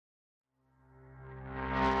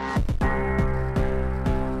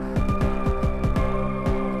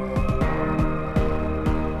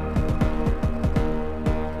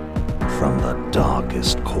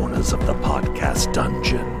corners of the podcast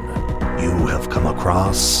dungeon, you have come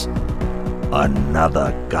across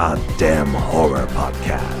another goddamn horror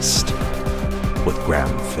podcast with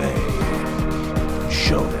Graham Faye,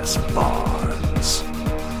 Jonas Barnes,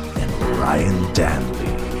 and Ryan Danley.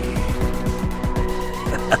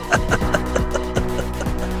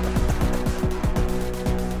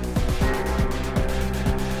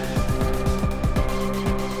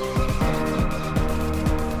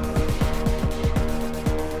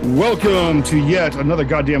 Welcome to yet another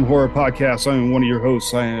goddamn horror podcast. I am one of your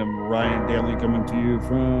hosts. I am Ryan Danley, coming to you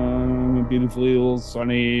from a beautifully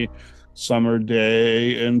sunny summer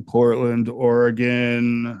day in Portland,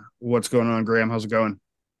 Oregon. What's going on, Graham? How's it going?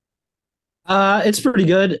 It's pretty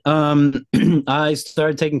good. I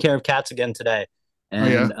started taking care of cats again today,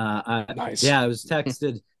 and Nice. I was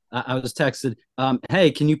texted.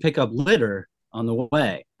 Hey, can you pick up litter on the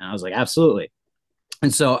way? And I was like, absolutely.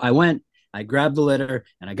 And so I went. I grabbed the litter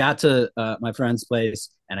and I got to my friend's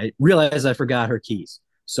place and I realized I forgot her keys.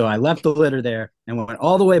 So I left the litter there and went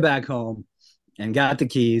all the way back home and got the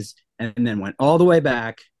keys and then went all the way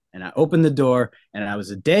back and I opened the door and I was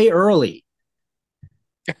a day early.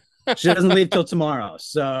 She doesn't leave till tomorrow.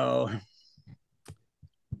 So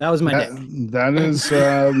that was my day. That is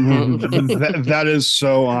that is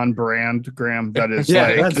so on brand, Graham. That is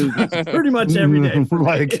that's pretty much every day.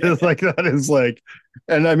 like that is like,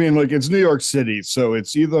 and I mean, like, it's New York City, so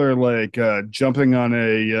it's either like jumping on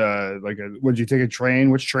would you take a train?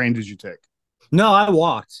 Which train did you take? No, I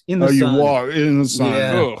walked in the sun. You walked in the sun.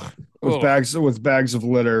 Yeah. With bags of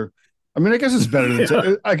litter. I mean, I guess it's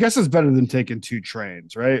better than taking two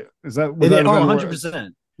trains, right? Is that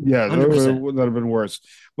 100%. Yeah, that would have been worse.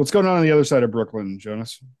 What's going on the other side of Brooklyn,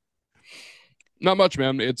 Jonas? Not much,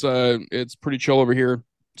 man. It's pretty chill over here.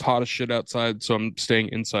 It's hot as shit outside, so I'm staying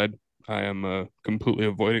inside. I am completely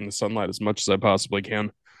avoiding the sunlight as much as I possibly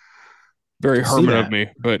can. Very hermit of me,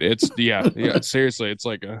 but it's yeah. Seriously, it's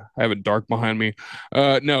like I have it dark behind me.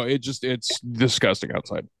 No, it's disgusting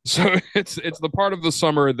outside. So it's the part of the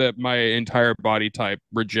summer that my entire body type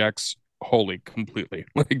rejects wholly, completely.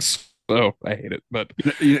 Like, so I hate it. But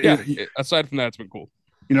aside from that, it's been cool.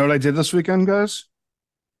 You know what I did this weekend, guys?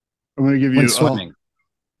 I'm going to give you swimming.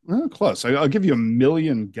 Close. I'll give you a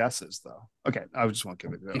million guesses, though. Okay, I just won't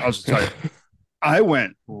give it. I'll just tell you. I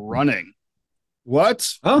went running.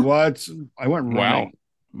 What? Oh. What? I went running.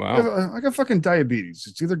 Wow. I got fucking diabetes.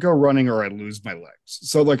 It's either go running or I lose my legs.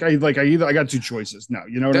 So I got two choices now.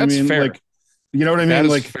 You know what I mean? Fair. Like, you know what I mean? That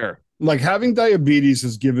is like fair. Like, having diabetes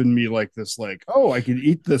has given me like this, like, oh, I could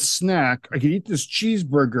eat this snack, I could eat this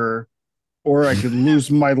cheeseburger, or I could lose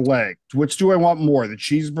my leg. Which do I want more, the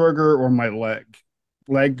cheeseburger or my leg?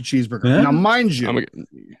 Leg cheeseburger. Yeah. Now, mind you,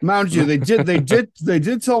 they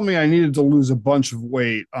did tell me I needed to lose a bunch of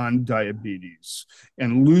weight on diabetes,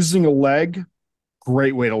 and losing a leg,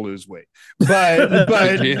 great way to lose weight.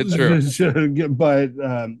 But yeah, sure. But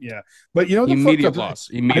you know, the immediate loss.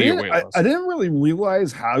 Immediate weight loss. I didn't really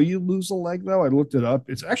realize how you lose a leg, though. I looked it up.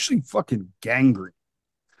 It's actually fucking gangrene.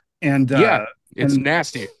 And it's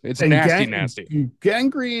nasty. It's nasty.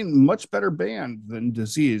 Gangrene, much better band than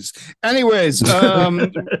disease. Anyways, I'm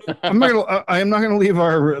not gonna leave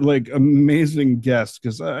our like amazing guest,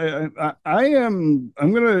 because I'm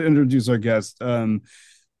gonna introduce our guest. He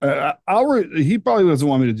probably doesn't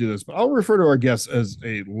want me to do this, but I'll refer to our guest as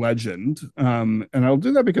a legend. And I'll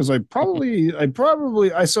do that because I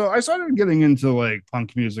started getting into like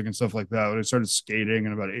punk music and stuff like that when I started skating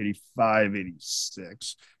in about 85,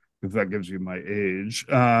 86, if that gives you my age.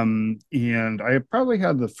 And I probably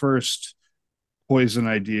had the first Poison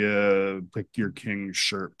Idea, Pick Your King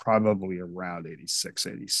shirt probably around 86,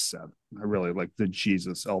 87. I really like the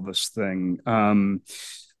Jesus Elvis thing.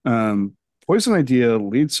 Poison Idea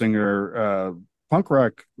lead singer, punk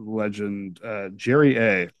rock legend, Jerry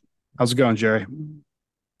A. How's it going, Jerry?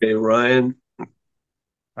 Hey, Ryan.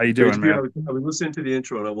 How you doing, man? I was listening to the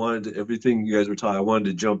intro and I wanted everything you guys were talking. I wanted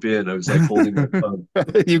to jump in. I was like holding my tongue.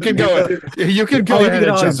 You can go. You can go ahead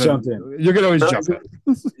and jump in. You can always jump in.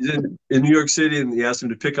 He's in New York City, and he asked him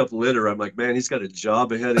to pick up litter. I'm like, man, he's got a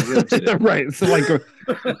job ahead of him today. Right. So like where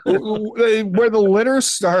the litter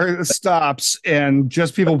stops and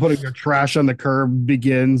just people putting their trash on the curb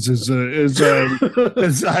begins is I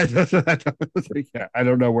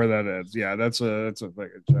don't know where that ends. Yeah, that's a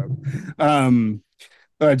fucking joke.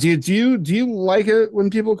 Do you like it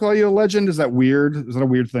when people call you a legend? Is that weird? Is that a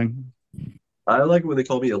weird thing? I like it when they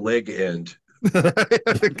call me a leg end.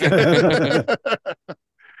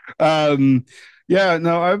 Yeah,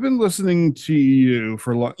 no, I've been listening to you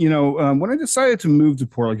for a long. When I decided to move to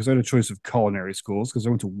Portland, because I had a choice of culinary schools, because I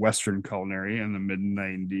went to Western Culinary in the mid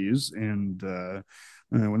 '90s, and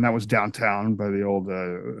when that was downtown by the old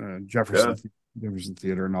Yeah. Jefferson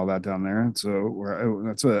Theater and all that down there. And so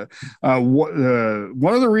that's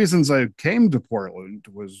one of the reasons I came to Portland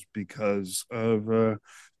was because of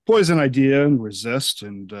Poison Idea and Resist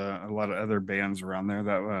and a lot of other bands around there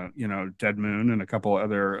that Dead Moon and a couple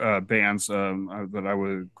other bands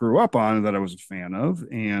that grew up on that I was a fan of,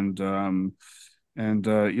 and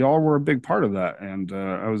y'all were a big part of that. And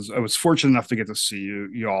I was fortunate enough to get to see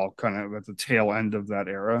y'all kind of at the tail end of that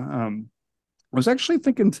era. I was actually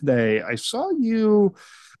thinking today I saw you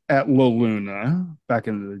at La Luna back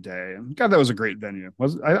in the day. God, that was a great venue.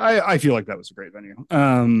 I feel like that was a great venue.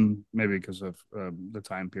 Maybe because of the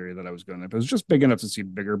time period that I was going there. But it was just big enough to see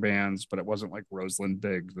bigger bands, but it wasn't like Roseland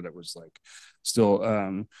big, but it was like still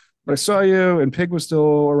but I saw you and Pig was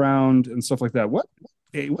still around and stuff like that. What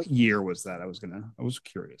year was that? I was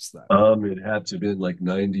curious that. It had to have been like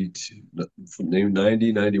 92, from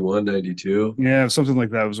 90, 91, 92. Yeah, something like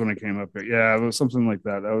that was when I came up here. Yeah, it was something like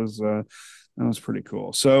that. That was pretty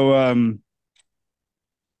cool. So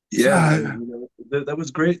Yeah, that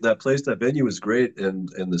was great. That place, that venue was great, and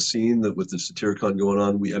the scene that with the Satyricon going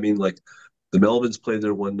on. I mean, like the Melvins played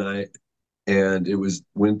there one night, and it was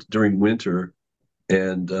during winter,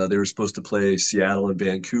 and they were supposed to play Seattle and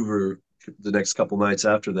Vancouver the next couple nights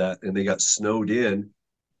after that, and they got snowed in,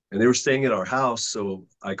 and they were staying at our house. So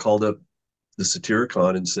I called up the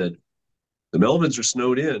Satyricon and said, the Melvins are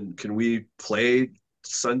snowed in. Can we play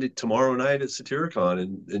Sunday tomorrow night at Satyricon?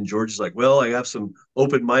 And George is like, well, I have some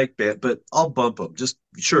open mic band, but I'll bump them. Just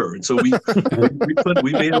sure. And so we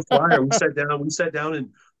made a flyer. We sat down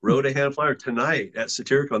and wrote a hand flyer tonight at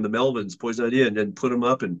Satyricon, the Melvins, Poison Idea, and then put them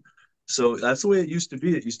up. And so that's the way it used to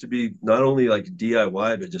be. It used to be not only like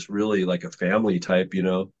DIY, but just really like a family type,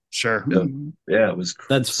 sure. Yeah, it was.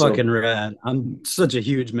 That's fucking rad. I'm such a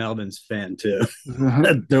huge Melvins fan too.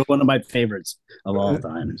 They're one of my favorites of all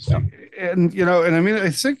time. So. And and I mean, I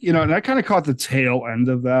think and I kind of caught the tail end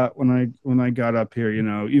of that when I got up here.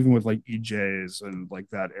 Even with like EJs and like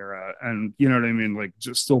that era, and you know what I mean, like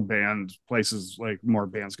just still band places like more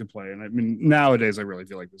bands could play. And I mean, nowadays I really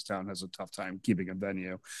feel like this town has a tough time keeping a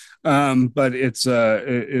venue, but it's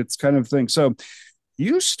kind of thing. So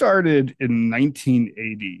you started in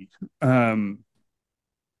 1980.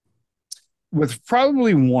 With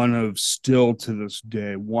probably one of still to this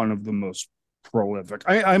day one of the most prolific.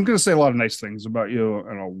 I'm going to say a lot of nice things about you,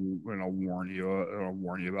 and I'll warn you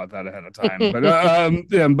about that ahead of time. But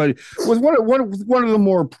yeah, but with one of the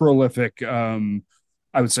more prolific, I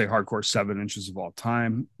would say hardcore 7 inches of all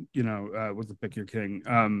time. With the Pick Your King.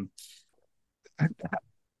 I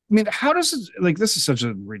mean, how does it like? This is such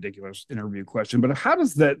a ridiculous interview question, but how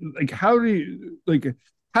does that like? How do you like?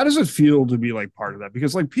 How does it feel to be like part of that?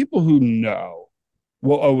 Because like people who know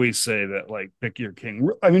will always say that like Pick Your King,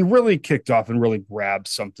 I mean, really kicked off and really grabbed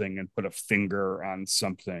something and put a finger on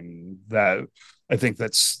something that I think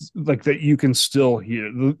that's like that you can still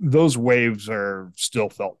hear. Those waves are still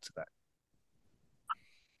felt today.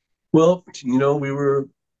 Well, we were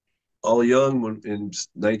all young when in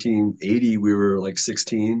 1980 we were like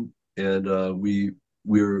 16, and we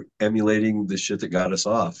were emulating the shit that got us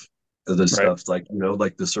off. The stuff like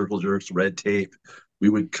like the Circle Jerks, Red Tape. We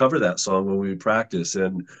would cover that song when we would practice,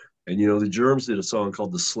 and the Germs did a song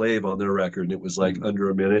called The Slave on their record, and it was like under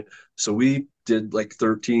a minute. So we did like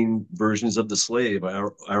 13 versions of The Slave,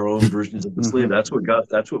 our own versions of The Slave. That's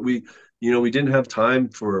what we we didn't have time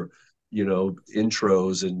for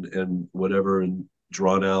intros and whatever and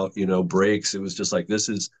drawn out breaks. It was just like,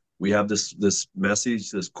 we have this message,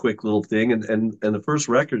 this quick little thing. And the first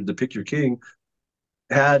record, the Pick Your King,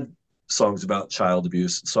 had songs about child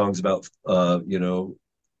abuse, songs about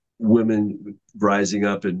women rising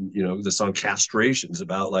up, and the song Castration's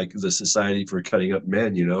about like the society for cutting up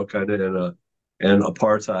men, kind of, and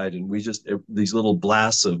apartheid. And we just these little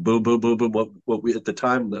blasts of boom boom boom boom, what we at the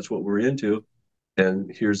time, that's what we're into.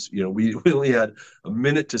 And here's we only had a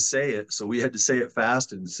minute to say it, so we had to say it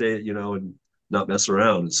fast and say it and not mess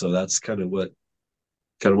around. And so that's kind of what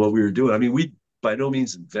we were doing. I mean, we by no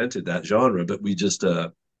means invented that genre, but we just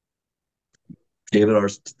gave it our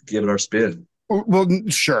spin. Well,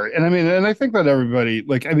 sure, and I mean, and I think that everybody,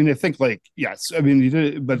 like, I mean, I think, like, yes, I mean, you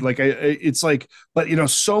did, but like, it's like, but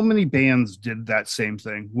so many bands did that same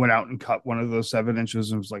thing, went out and cut one of those 7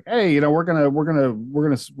 inches, and was like, hey, we're gonna work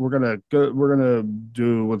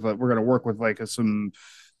with like some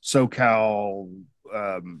SoCal,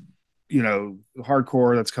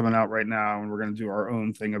 hardcore that's coming out right now, and we're going to do our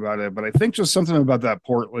own thing about it. But I think just something about that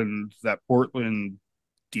Portland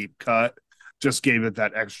deep cut just gave it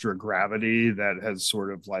that extra gravity that has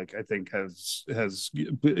sort of like, I think has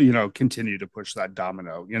continued to push that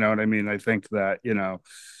domino. You know what I mean? I think that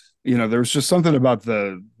there's just something about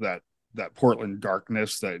that Portland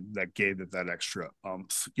darkness that gave it that extra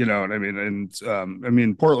umph. You know what I mean? And I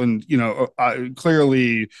mean, Portland,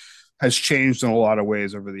 clearly has changed in a lot of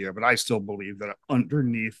ways over the year, but I still believe that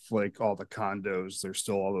underneath like all the condos, there's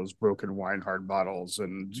still all those broken Weinhard bottles,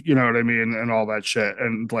 and you know what I mean, and all that shit.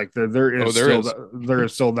 And like there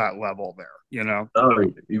is still that level there, you know.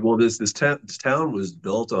 Oh, well, this town was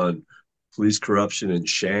built on police corruption and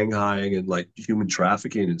Shanghaiing and like human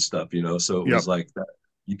trafficking and stuff, you know. So it was like that.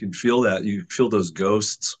 You can feel that. You feel those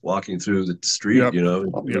ghosts walking through the street, you know.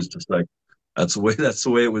 It was just like that's the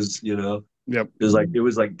way it was, you know. Yep. It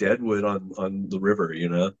was like Deadwood on the river, you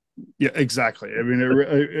know. Yeah, exactly. I mean,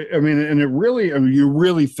 you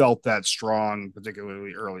really felt that strong,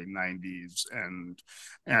 particularly early '90s, and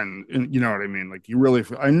you know what I mean. Like, you really,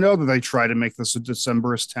 I know that they try to make this a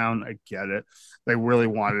Decemberist town. I get it. They really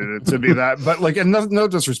wanted it to be that, but like, and no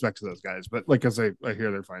disrespect to those guys, but like, as I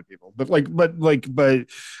hear they're fine people, but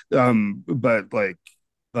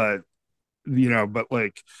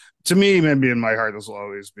to me, maybe in my heart, this will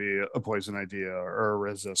always be a Poison Idea or a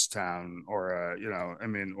Resist Town or a,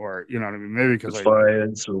 or, you know what I mean? Maybe because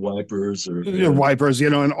Defiance or Wipers or Wipers,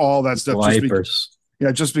 you know, and all that stuff. Wipers.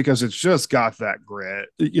 Just because it's just got that grit,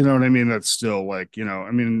 you know what I mean? That's still like, you know,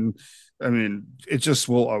 I mean, it just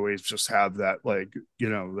will always just have that, like,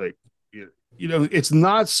 it's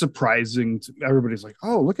not surprising to everybody's like,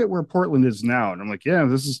 oh, look at where Portland is now. And I'm like, yeah,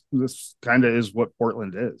 this kind of is what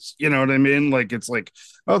Portland is. You know what I mean? Like, it's like,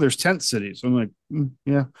 oh, there's tent cities. I'm like,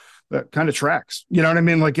 yeah, that kind of tracks. You know what I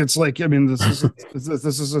mean? Like, it's like, I mean, this is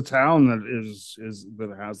a town that is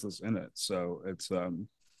that has this in it. So it's, like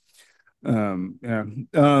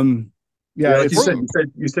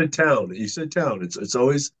you said town. You said town. It's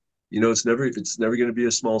always, you know, it's never going to be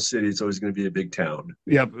a small city. It's always going to be a big town.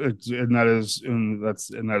 Yep, and that is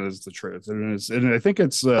the truth. And I think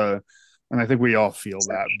it's and I think we all feel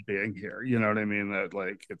that being here. You know what I mean? That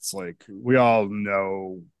like, it's like we all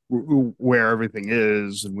know where everything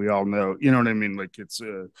is, and we all know. You know what I mean? Like, it's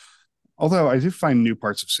although I do find new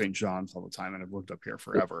parts of St. John's all the time, and I've lived up here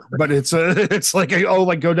forever. But it's like,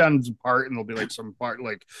 go down to part, and there'll be like some part,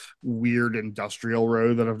 like, weird industrial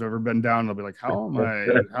road that I've never been down. I'll be like, how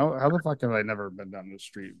the fuck have I never been down this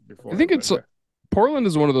street before? I think it's Portland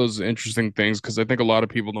is one of those interesting things because I think a lot of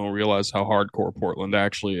people don't realize how hardcore Portland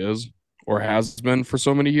actually is or has been for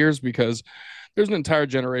so many years, because there's an entire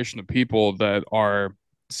generation of people that are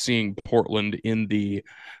seeing Portland in the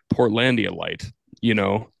Portlandia light, you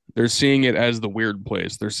know. They're seeing it as the weird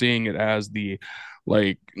place. They're seeing it as the,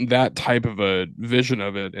 like, that type of a vision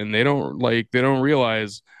of it. And they don't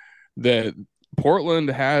realize that Portland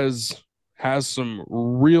has some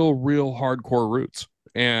real hardcore roots.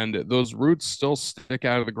 And those roots still stick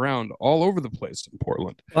out of the ground all over the place in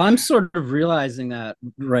Portland. Well, I'm sort of realizing that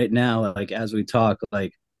right now, like, as we talk,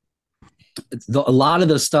 like, a lot of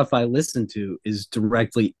the stuff I listen to is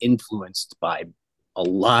directly influenced by a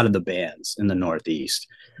lot of the bands in the Northeast.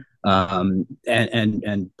 And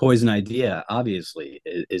Poison Idea obviously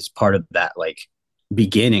is part of that, like,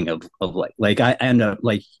 beginning of like I end up,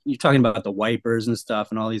 like, you're talking about the Wipers and stuff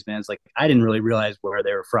and all these bands. Like, I didn't really realize where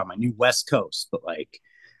they were from. I knew West Coast,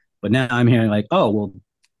 but now I'm hearing like, oh, well,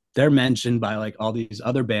 they're mentioned by like all these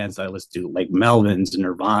other bands that I listen to, like Melvins and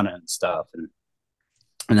Nirvana and stuff.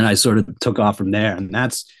 And then I sort of took off from there. And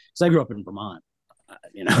that's because I grew up in Vermont,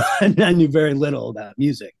 you know, and I knew very little about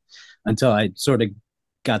music until I sort of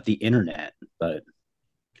got the internet. But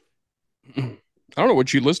I don't know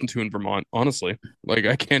what you listen to in Vermont, honestly. Like,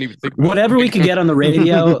 I can't even think. Whatever we could get on the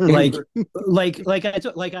radio, like I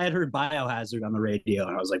had heard Biohazard on the radio,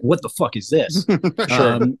 and I was like, "What the fuck is this?"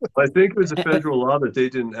 Sure. I think it was a federal law that they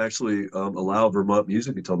didn't actually allow Vermont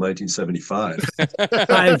music until 1975.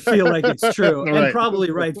 I feel like it's true, Right. and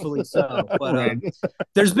probably rightfully so. But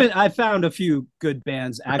I found a few good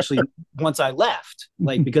bands actually once I left,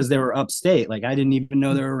 like, because they were upstate. Like, I didn't even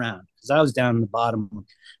know they were around because I was down in the bottom.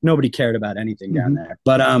 Nobody cared about anything down there.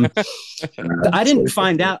 But I didn't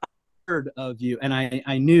find out. I heard of you, and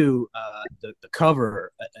I knew the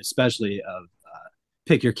cover, especially of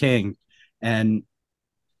Pick Your King, and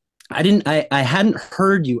I hadn't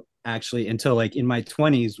heard you actually until like in my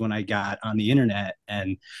 20s when I got on the internet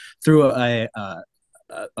and through a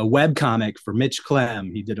web comic for Mitch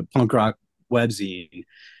Clem. He did a punk rock webzine,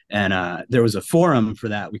 and there was a forum for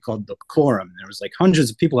that we called the quorum. There was like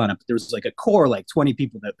hundreds of people on it, but there was like a core, like 20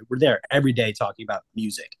 people that were there every day talking about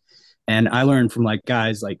music. And I learned from like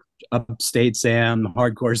guys like Upstate Sam,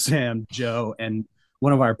 Hardcore Sam, Joe, and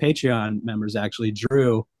one of our Patreon members, actually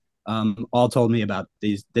Drew, all told me about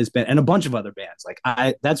this band and a bunch of other bands. Like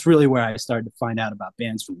that's really where I started to find out about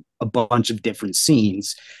bands from a bunch of different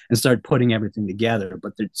scenes and start putting everything together.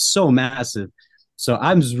 But they're so massive. So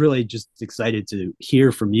I'm just really just excited to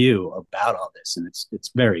hear from you about all this, and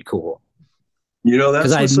it's very cool. You know,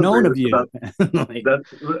 Because that's I've what's so known great of you. about Like,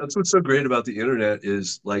 that's what's so great about the internet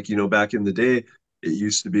is, like, you know, back in the day, it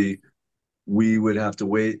used to be we would have to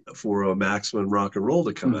wait for a Maximum Rock and Roll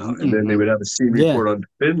to come out, and then they would have a scene Yeah. report on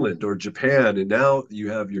Finland or Japan, and now you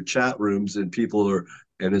have your chat rooms and people are,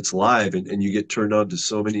 and it's live, and you get turned on to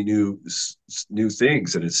so many new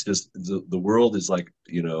things, and it's just the world is like,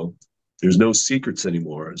 you know, there's no secrets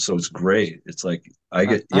anymore, so it's great. It's like I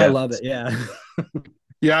love it. Yeah.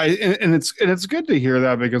 Yeah, and it's good to hear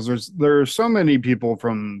that, because there are so many people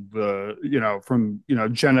from the, from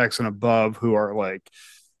Gen X and above who are like,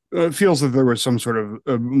 it feels that there was some sort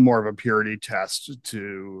of more of a purity test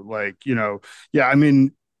to, like, yeah, I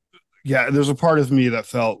mean, yeah, there's a part of me that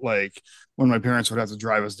felt like when my parents would have to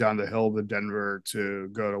drive us down the hill to Denver to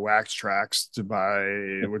go to Wax Trax to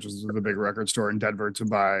buy, which is the big record store in Denver, to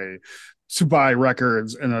buy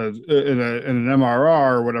records in an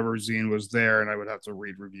MRR or whatever zine was there, and I would have to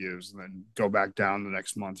read reviews and then go back down the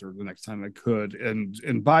next month or the next time I could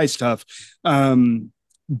and buy stuff.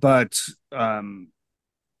 But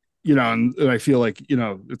and I feel like,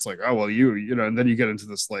 it's like, oh, well, and then you get into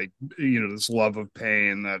this, like, this love of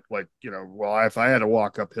pain that, like, well, if I had to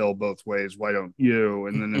walk uphill both ways, why don't you?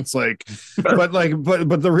 And then it's like, but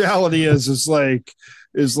the reality is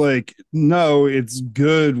like, no, it's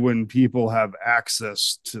good when people have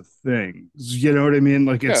access to things. You know what I mean?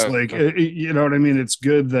 Like, it's like, you know what I mean? It's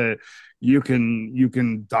good that you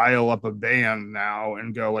can dial up a band now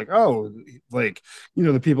and go like, oh, like,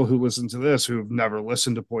 the people who listen to this who've never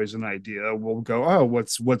listened to Poison Idea will go, oh,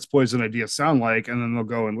 what's Poison Idea sound like? And then they'll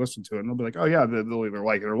go and listen to it and they'll be like, oh yeah, they'll either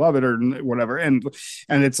like it or love it or whatever. And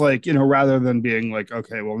it's like, rather than being like,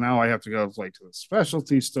 okay, well, now I have to go like to the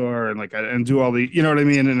specialty store and like and do all the, you know what I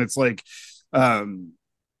mean? And it's like,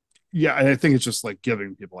 yeah, I think it's just like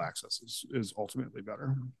giving people access is ultimately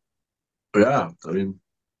better. Yeah, I mean,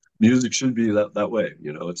 music should be that way.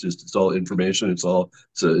 It's all information. It's a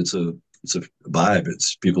vibe.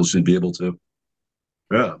 It's people should be able to.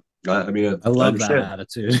 Yeah, I mean, I love that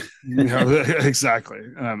attitude. Exactly.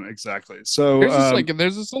 So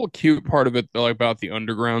there's this little cute part of it, like, about the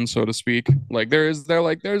underground, so to speak. Like there's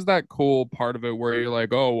that cool part of it where you're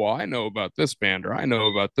like, oh, well, I know about this band or I know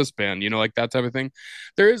about this band, like that type of thing.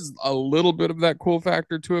 There is a little bit of that cool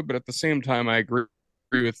factor to it, but at the same time, I agree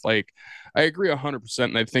with, like, I agree 100%,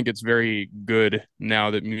 and I think it's very good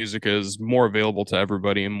now that music is more available to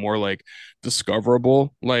everybody and more like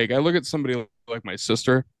discoverable. Like, I look at somebody like my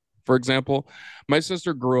sister, for example. My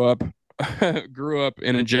sister grew up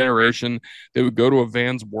in a generation that would go to a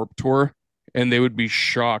Vans Warped Tour and they would be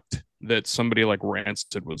shocked that somebody like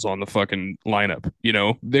Rancid was on the fucking lineup.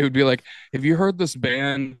 They would be like, have you heard this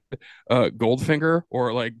band Goldfinger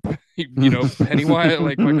or like Pennywise,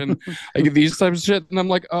 like fucking like these types of shit? And I'm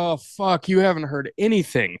like, oh fuck, you haven't heard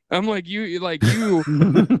anything. I'm like, you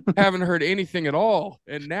haven't heard anything at all.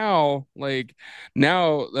 And now like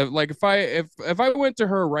if I went to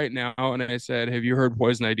her right now and I said, have you heard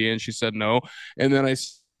Poison Idea? And she said no, and then I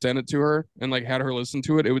sent it to her and like had her listen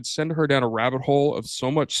to it, it would send her down a rabbit hole of so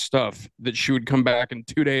much stuff that she would come back in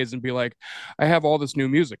 2 days and be like, I have all this new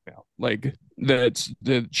music now, like that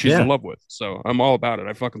she's in love with. So I'm all about it.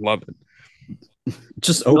 I fucking love it.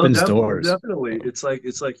 Just opens doors. Definitely. It's like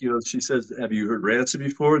she says, have you heard Rancid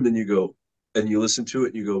before? And then you go and you listen to it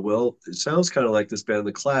and you go, well, it sounds kind of like this band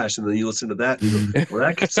The Clash. And then you listen to that and you go, well,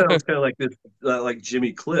 that sounds kind of like this, like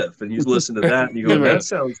Jimmy Cliff. And you listen to that and you go, that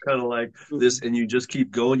sounds kind of like this. And you just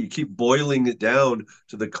keep going, you keep boiling it down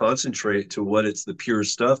to the concentrate to what it's the pure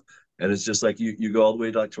stuff. And it's just like you go all the way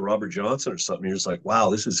to Robert Johnson or something. You're just like, wow,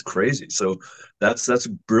 this is crazy. So that's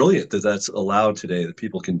brilliant that's allowed today, that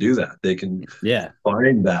people can do that. They can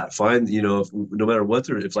find no matter what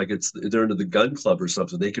they're into the gun club or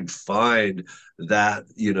something, they can find that,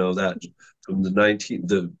 that from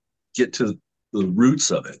get to the roots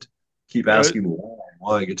of it. Keep asking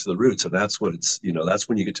why, get to the roots. And that's what that's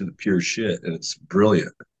when you get to the pure shit, and it's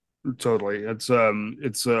brilliant. Totally.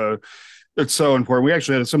 It's so important. We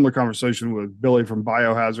actually had a similar conversation with Billy from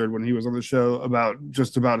Biohazard when he was on the show about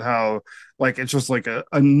how like it's just like a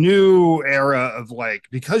new era of like,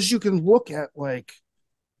 because you can look at like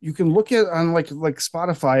you can look at on like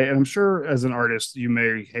Spotify, and I'm sure as an artist you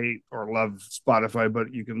may hate or love Spotify,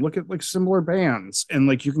 but you can look at like similar bands and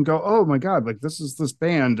like you can go, oh my god, like this is this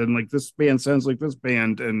band, and like this band sounds like this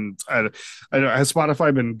band, and I don't, has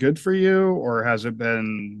Spotify been good for you, or has it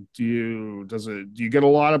been? Do you get a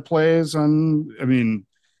lot of plays on? I mean,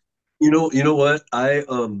 You know what?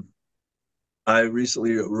 I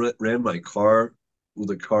recently ran my car with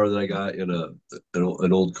a car that I got in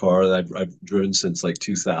an old car that I've driven since like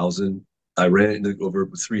 2000. I ran it into over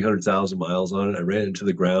 300,000 miles on it. I ran it into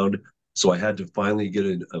the ground, so I had to finally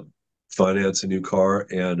get finance a new car.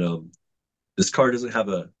 And this car doesn't have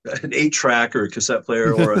an 8 track or a cassette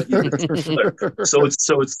player or a even a CD player. So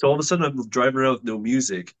all of a sudden I'm driving around with no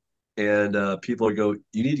music, and people are go,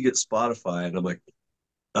 "You need to get Spotify," and I'm like,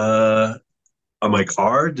 uh on my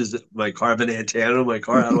car? Does my car have an antenna on my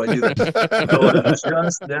car? How do I do that? So I'm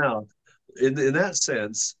just now, in that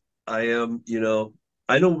sense, I am,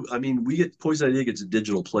 I know, I mean, Poison Idea gets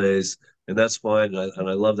digital plays, and that's fine. And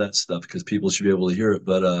I love that stuff because people should be able to hear it.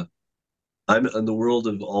 But I'm in the world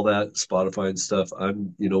of all that Spotify and stuff.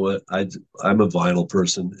 You know what? I'm a vinyl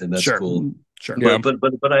person, and that's sure, cool. sure, Yeah. But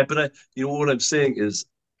I, what I'm saying is,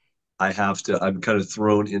 I'm kind of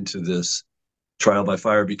thrown into this trial by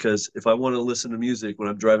fire, because if I want to listen to music when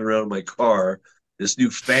I'm driving around in my car, this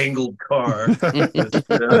newfangled car,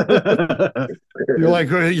 you're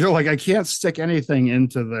like I can't stick anything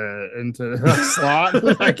into the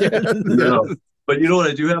slot. I can't. no. But you know what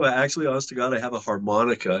I do have? I actually, honest to God, I have a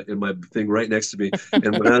harmonica in my thing right next to me.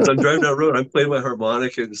 And as I'm driving down the road, I'm playing my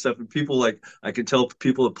harmonica and stuff. And people I can tell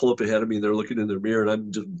people that pull up ahead of me, and they're looking in their mirror, and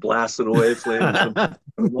I'm just blasting away playing some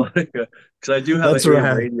harmonica because I do have That's a AM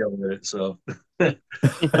right. radio in it. So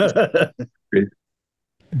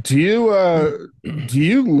do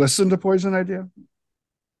you listen to Poison Idea?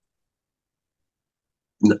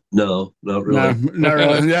 no, not really. No, not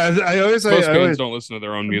really. Yeah, I always Most I bands always, don't listen to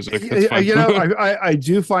their own music. That's fine. you know, I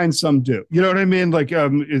do find some do. You know what I mean? Like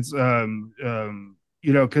it's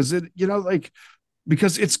because it like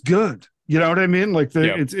because it's good. You know what I mean? Like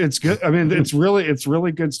Yeah. it's good. I mean, it's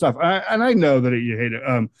really good stuff. And I know that you hate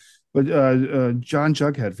it. But John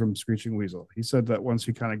Jughead from Screeching Weasel, he said that once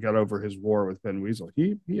he kind of got over his war with Ben Weasel,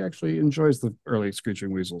 he actually enjoys the early Screeching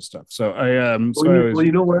Weasel stuff. So Well,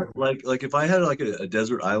 you know what? Like if I had like a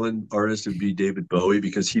desert island artist, it would be David Bowie,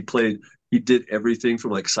 because he did everything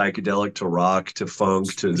from like psychedelic to rock to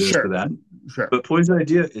funk to this to that. Sure. But Poison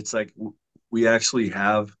Idea, it's like we actually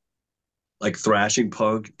have like thrashing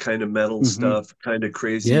punk kind of metal stuff, kind of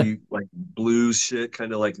crazy like blues shit,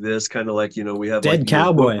 kind of like this, kind of like we have Dead like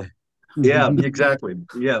Cowboy. yeah, exactly.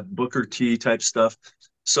 Yeah, Booker T type stuff.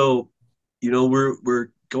 So, we're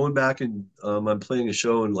going back, and I'm playing a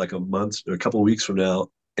show in like a month or a couple of weeks from now,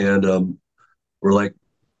 and we're like,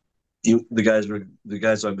 the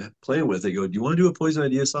guys I'm playing with, they go, "Do you want to do a Poison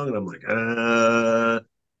Idea song?" And I'm like,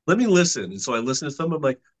 let me listen. And so I listen to some. I'm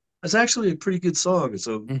like, that's actually a pretty good song. And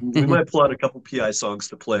so we might pull out a couple PI songs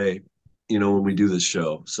to play, when we do this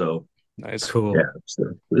show. So Nice. Cool. yeah. So.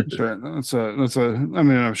 Sure. That's a I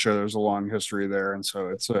mean, I'm sure there's a long history there, and so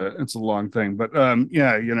it's a long thing. But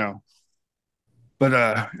yeah, but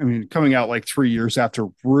I mean, coming out like 3 years after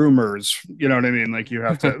Rumors, you know what I mean? Like you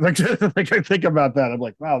have to like I think about that. I'm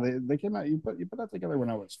like, wow, they came out, you put that together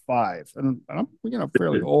when I was 5, and I'm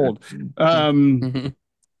fairly old.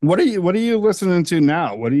 What are you listening to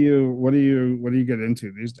now? What do you get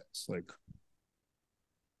into these days? Like,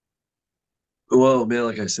 Well, man,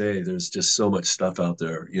 like I say, there's just so much stuff out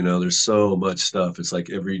there. There's so much stuff. It's like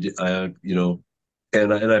every day,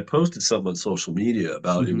 and I posted something on social media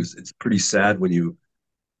about it's pretty sad when you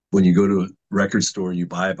go to a record store and you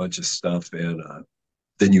buy a bunch of stuff, and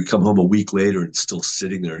then you come home a week later and it's still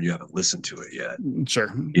sitting there and you haven't listened to it yet.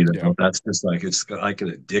 sure. That's just like, it's like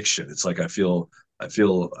an addiction. It's like I feel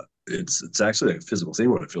it's actually a physical thing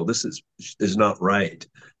where I feel this is not right.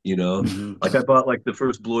 Like I bought like the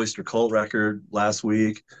first Blue Oyster Cult record last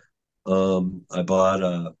week. I bought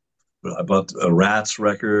a Rats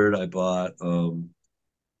record. I bought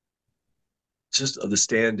just the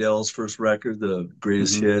Standells first record, the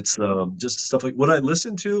greatest hits, just stuff like what I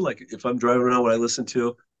listen to. Like if I'm driving around, what I listen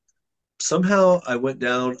to. Somehow I went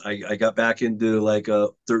down. I got back into like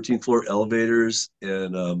 13th Floor Elevators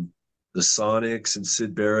and the Sonics and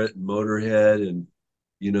Sid Barrett and Motorhead and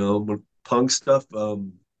punk stuff.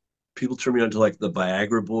 People turn me on to like the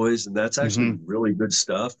Viagra Boys, and that's actually really good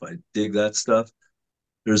stuff. I dig that stuff.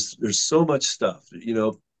 There's so much stuff.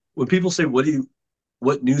 When people say, what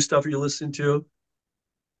new stuff are you listening to?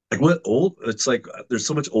 Like what old? It's like there's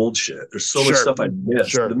so much old shit. There's so much stuff I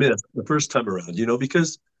missed. The first time around,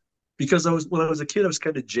 because when I was a kid, I was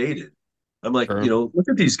kind of jaded. I'm like, Sure. look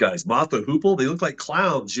at these guys, Mata Hoople, they look like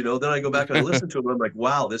clowns, Then I go back and I listen to them. I'm like,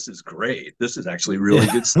 wow, this is great. This is actually really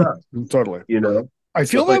Yeah. good stuff, Totally. you know, I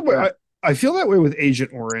feel stuff that like way. that. I feel that way with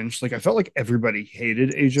Agent Orange. Like I felt like everybody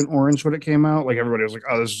hated Agent Orange when it came out. Like everybody was like,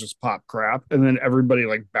 "Oh, this is just pop crap," and then everybody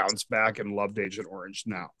like bounced back and loved Agent Orange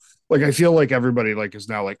now. Like I feel like everybody like is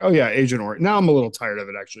now like, "Oh yeah, Agent Orange." Now I'm a little tired of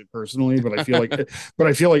it actually personally, but I feel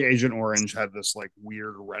like Agent Orange had this like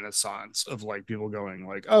weird renaissance of like people going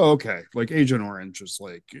like, "Oh okay," like Agent Orange is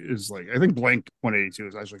like I think Blank 182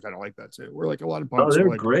 is actually kind of like that too. Where like a lot of Oh, punks are they're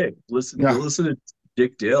like, great. Listen, go "Yeah, listen to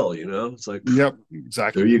Dick Dale, It's like, yep, there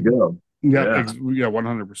exactly." you go. Yeah, Yeah. yeah,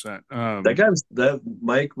 100%. That guy's that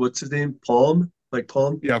Mike, what's his name? Palm? Mike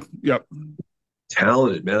Palm? Yeah, yep,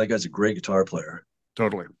 Talented, man. That guy's a great guitar player.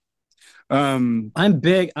 totally. Um, I'm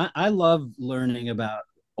big. I love learning about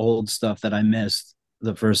old stuff that I missed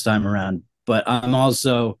the first time around. But I'm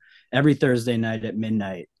also every Thursday night at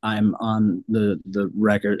midnight, I'm on the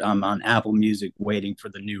record. I'm on Apple Music waiting for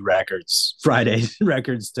the new records, Friday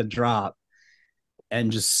records to drop, and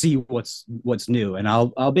just see what's new. And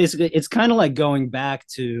I'll basically it's kind of like going back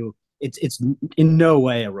to it's in no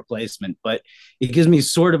way a replacement, but it gives me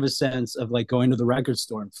sort of a sense of like going to the record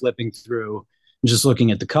store and flipping through and just looking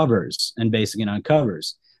at the covers and basing it on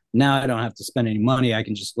covers. Now I don't have to spend any money. I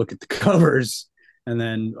can just look at the covers and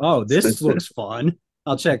then, oh, this looks fun.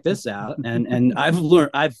 I'll check this out. And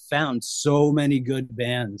I've found so many good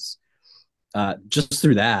bands just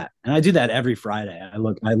through that. And I do that every Friday. I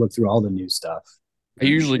look through all the new stuff. I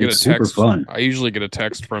usually get a It's super text. fun. I usually get a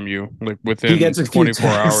text from you like He within gets a few 24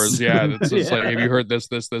 texts. hours. Yeah, that's just like, have Yeah. you heard this,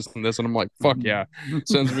 this, this, and this? And I'm like, fuck yeah.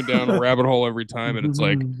 Sends me down a rabbit hole every time, and it's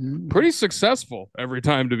like pretty successful every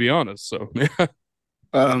time, to be honest. So yeah.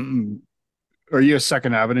 um, are you a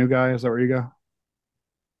Second Avenue guy? Is that where you go?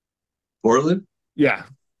 Portland? Yeah.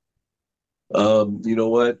 You know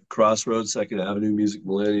what? Crossroads, Second Avenue, Music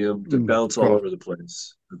Millennium. They bounce all Cool. over the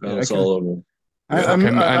place. They Yeah, bounce okay. all over. I, Yeah.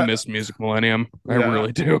 I'm, I I, miss Music Millennium. I yeah.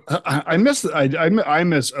 really do. I miss I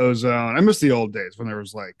miss Ozone. I miss the old days when there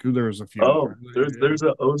was a few Oh, more. there's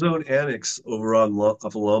an Ozone Annex over on off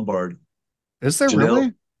of Lombard. Is there Janelle,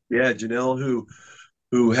 really? yeah, Janelle,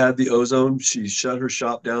 who had the Ozone. She shut her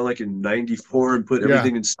shop down like in '94 and put Yeah.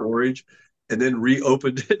 everything in storage, and then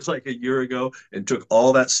reopened it like a year ago and took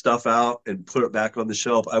all that stuff out and put it back on the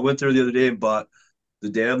shelf. I went there the other day and bought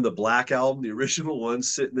the Black album, the original one,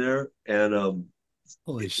 sitting there, and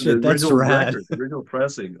Holy the shit, that's original rad. record, the original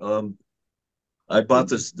pressing. I bought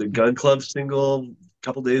the Gun Club single a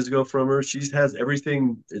couple days ago from her. She has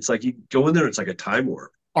everything. It's like you go in there, it's like a time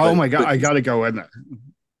warp. Oh my God, But I gotta go in there.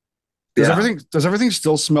 yeah, Does everything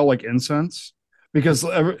still smell like incense? Because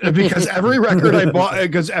every record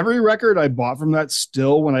I bought from that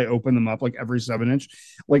still when I open them up like every 7 inch,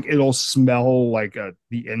 like it'll smell like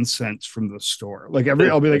the incense from the store. Like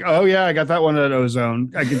I'll be like, oh yeah, I got that one at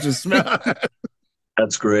Ozone. I can just smell.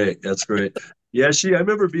 that's great. That's great. Yeah, I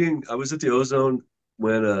remember I was at the Ozone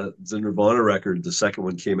when the Nirvana record, the second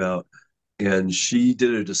one came out, and she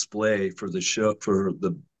did a display for the show for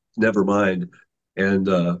the Nevermind, and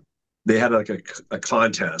they had like a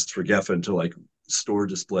contest for Geffen to like store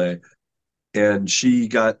display, and she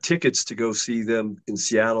got tickets to go see them in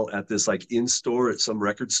Seattle at this like in store at some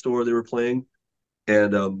record store they were playing,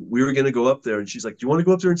 and we were going to go up there, and she's like, "Do you want to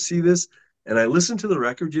go up there and see this?" And I listened to the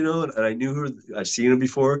record, and I knew her. I've seen her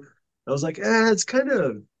before. I was like, it's kind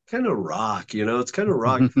of rock, it's kind of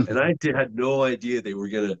rock. And had no idea they were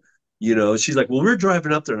gonna, She's like, well, we're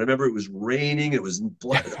driving up there, and I remember it was raining, it was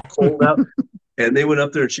cold out, and they went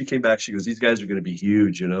up there, and she came back. She goes, these guys are gonna be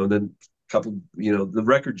huge, and then a couple, the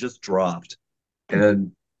record just dropped,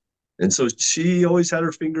 and so she always had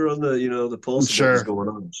her finger on the pulse of what was Sure. going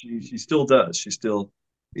on. She still does. She still,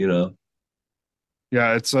 you know.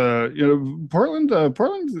 Yeah, it's Portland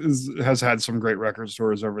has had some great record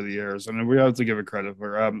stores over the years, and we have to give it credit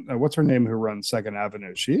for what's her name who runs Second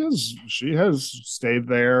Avenue. She has stayed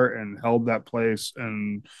there and held that place,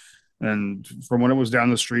 and from when it was down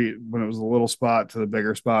the street, when it was a little spot to the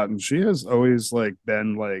bigger spot, and she has always like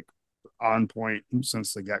been like on point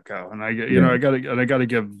since the get go. And I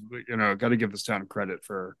gotta give this town credit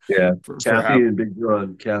for Yeah, for Kathy how and Big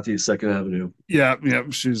John. Kathy, Second Avenue. yeah,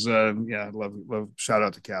 she's love shout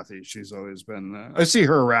out to Kathy. She's always been I see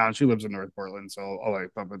her around. She lives in North Portland, so I'll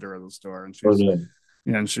like bump into her at the store, and Oh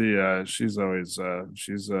no. she's always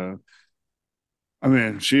I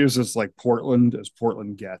mean, she is as like Portland as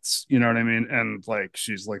Portland gets, you know what I mean? And like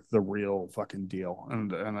she's like the real fucking deal.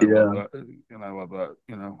 And I love Yeah. that. And I love that,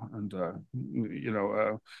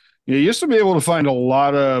 you used to be able to find a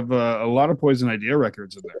lot of Poison Idea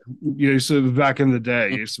records in there. You used to back in the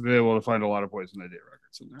day, you used to be able to find a lot of Poison Idea records.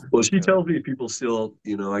 in there. Well, she tells me people still,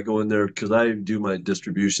 I go in there because I do my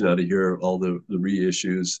distribution out of here, all the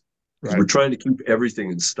reissues, because we're trying to keep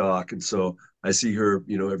everything in stock. And so I see her,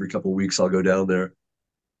 every couple of weeks I'll go down there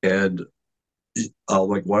and I'll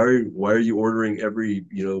like, why are you ordering every,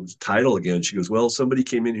 title again? She goes, well, somebody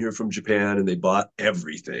came in here from Japan and they bought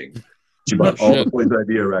everything. She bought all the Poison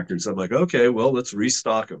Idea records. I'm like, okay, well, let's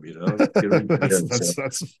restock them,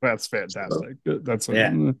 That's fantastic. That's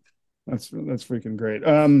freaking great.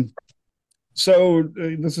 So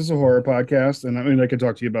this is a horror podcast, and I mean, I could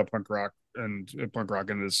talk to you about punk rock and punk rock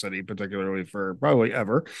in this city, particularly for probably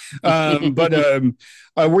ever. But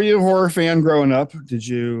were you a horror fan growing up? Did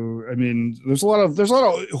you? I mean, there's a lot of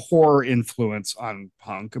horror influence on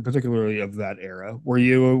punk, particularly of that era. Were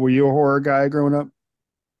you a horror guy growing up?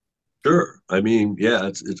 Sure. I mean, yeah,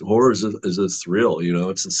 it's horror is a thrill,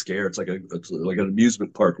 it's a scare. It's like an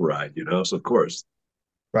amusement park ride, so of course.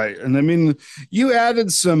 Right. And I mean, you added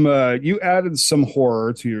some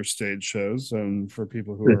horror to your stage shows. For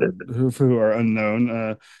people who are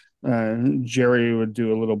unknown, Jerry would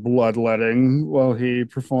do a little bloodletting while he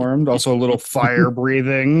performed, also a little fire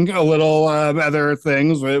breathing, a little other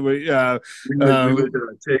things. We would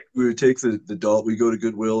take the doll. We go to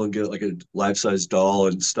Goodwill and get like a life-size doll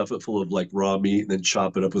and stuff it full of like raw meat and then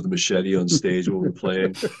chop it up with a machete on stage when we're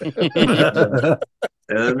playing.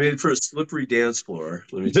 And I made for a slippery dance floor,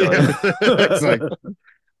 let me tell you. It's like,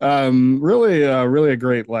 really a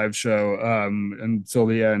great live show until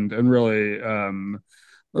the end, and really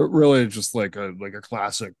just like a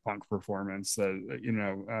classic punk performance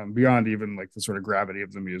that beyond even like the sort of gravity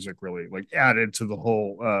of the music really like added to the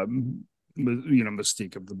whole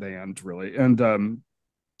mystique of the band, really. And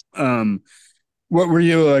what were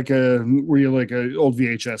you like a old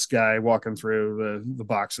VHS guy walking through the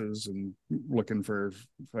boxes and looking for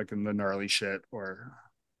fucking the gnarly shit? Or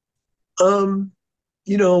some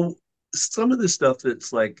of the stuff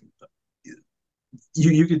that's like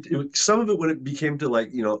you could, some of it when it became to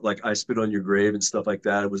like like I Spit on Your Grave and stuff like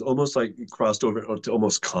that, it was almost like it crossed over to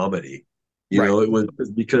almost comedy. It was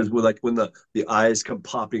because with like when the eyes come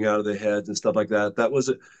popping out of the heads and stuff like that, that was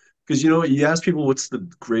it. Because you ask people what's the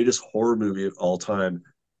greatest horror movie of all time,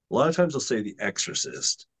 a lot of times they'll say The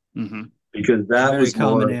Exorcist, because that was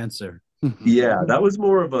common answer. Yeah, that was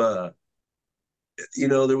more of a,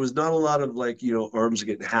 there was not a lot of like arms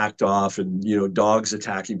getting hacked off and dogs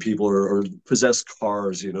attacking people or possessed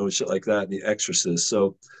cars, shit like that in The Exorcist.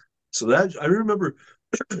 So that I remember,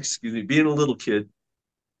 excuse me, being a little kid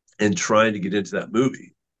and trying to get into that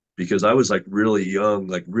movie, because I was like really young,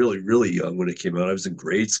 like really, really young when it came out. I was in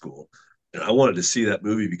grade school and I wanted to see that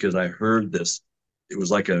movie because I heard this. It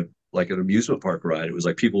was like an amusement park ride. It was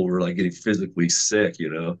like people were like getting physically sick,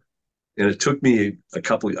 And it took me I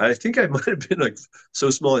think I might have been like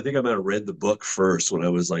so small. I think I might have read the book first when I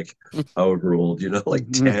was like however old,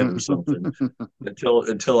 like 10 or something,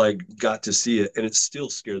 until I got to see it. And it still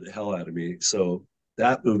scared the hell out of me. So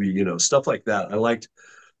that movie, stuff like that. I liked,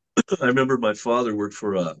 I remember my father worked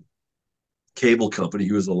for a cable company.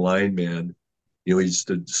 He was a lineman. He used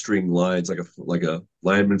to string lines like a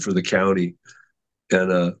lineman for the county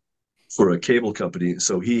and for a cable company.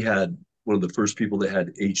 So he had one of the first people that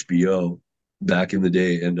had HBO back in the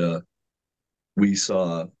day, and we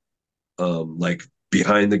saw like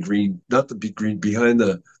behind the green, not the green, behind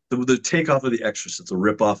the takeoff of The Exorcist, the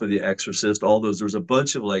rip off of The Exorcist, all those. There was a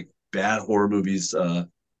bunch of like bad horror movies that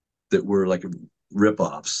were like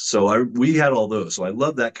rip-offs. So we had all those. So I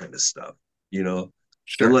love that kind of stuff, Sure.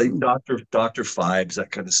 And like Dr. Phibes,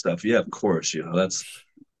 that kind of stuff. Yeah, of course, that's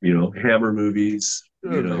Hammer movies,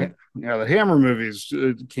 Yeah, the Hammer movies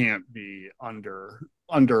can't be under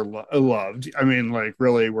loved. I mean, like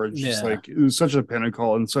really, we're just like, it was such a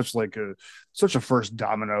pinnacle and such a first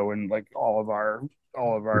domino in like all of our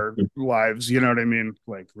lives. You know what I mean?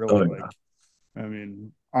 Like really, I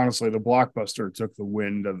mean, honestly, the Blockbuster took the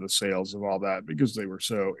wind of the sails of all that because they were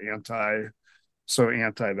so anti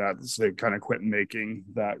that they kind of quit making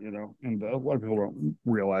that, and a lot of people don't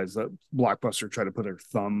realize that Blockbuster tried to put their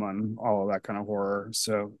thumb on all of that kind of horror.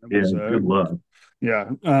 So it was, good luck. Yeah.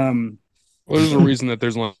 Well, there's a reason that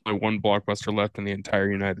there's only one Blockbuster left in the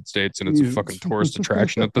entire United States, and it's a fucking tourist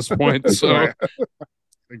attraction at this point. So right.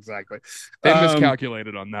 Exactly. They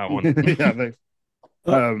miscalculated on that one.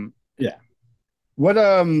 Yeah.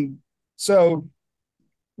 So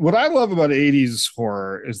what I love about 80s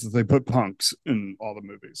horror is that they put punks in all the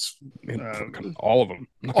movies. All of them.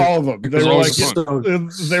 All of them. They were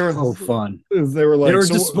so fun. They were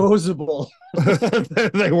disposable.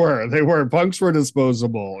 They were. Punks were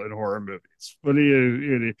disposable in horror movies. But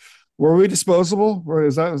were we disposable?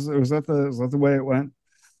 Was that the way it went?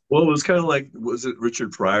 Well, it was kind of like, was it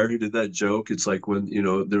Richard Pryor who did that joke? It's like when,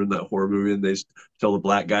 they're in that horror movie and they tell the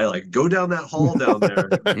black guy, like, go down that hall down there.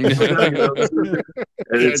 Go down, and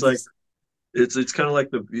Yeah, it's like, it's kind of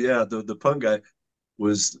like the punk guy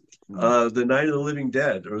was the Night of the Living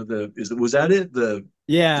Dead, or was that it? The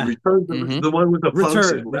Yeah. Return, Mhm. the one with the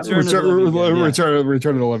punks. Return of the Living Dead, yeah.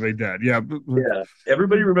 Return of the Living Dead. Yeah. Yeah,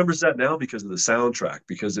 everybody remembers that now because of the soundtrack,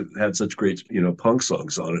 because it had such great, punk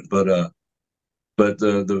songs on it. But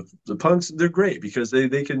the punks, they're great because they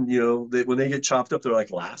can, when they get chopped up, they're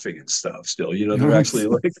like laughing and stuff still, they're actually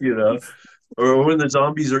like, or when the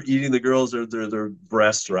zombies are eating the girls, their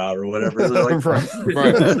breasts are out or whatever. They're like,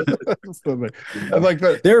 Right. I like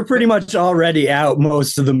that. They were pretty much already out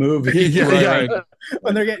most of the movie. Yeah.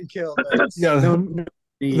 When they're getting killed. Yeah. No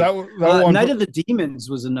need. That one. Night of the Demons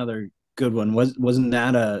was another good one. Wasn't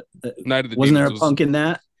that Night of the wasn't there a Demons punk in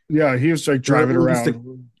that? Yeah, he was like driving Or was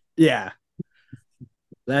around. Yeah.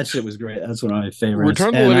 That shit was great. That's one of my favorites.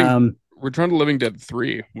 Return to Living Dead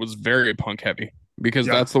 3 was very punk heavy because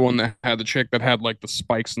that's the one that had the chick that had like the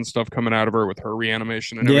spikes and stuff coming out of her with her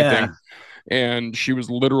reanimation and everything. And she was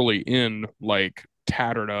literally in like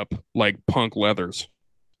tattered up like punk leathers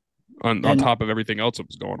on top of everything else that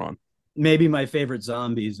was going on. Maybe my favorite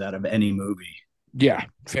zombies out of any movie. Yeah,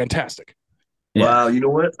 fantastic. Wow, you know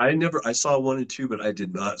what? I saw 1 and 2, but I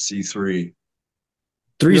did not see 3.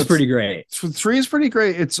 3 is pretty great. 3 is pretty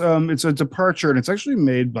great. It's a departure, and it's actually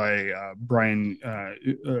made by Brian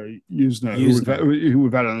Usna, who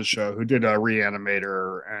we've had on the show, who did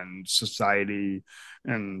Reanimator and Society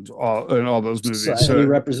and all those movies. Society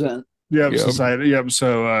represent. Yeah, Society. Yep.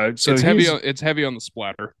 So it's heavy. It's heavy on the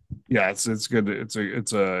splatter. Yeah, it's good.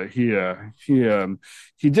 He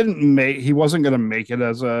wasn't going to make it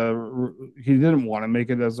as he didn't want to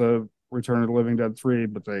make it as a Return of the Living Dead 3,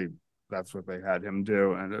 but that's what they had him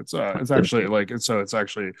do, and it's actually it's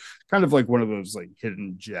actually kind of like one of those like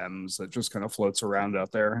hidden gems that just kind of floats around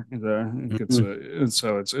out there. And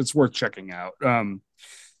so it's worth checking out.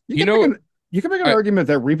 You can make an argument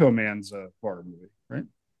that Repo Man's a horror movie, right?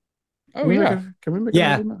 Oh, can we make an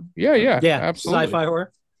argument? Yeah, absolutely. Sci-fi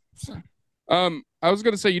horror. I was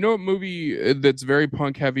gonna say, you know, what movie that's very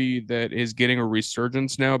punk heavy that is getting a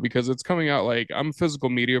resurgence now because it's coming out. Like, I'm a physical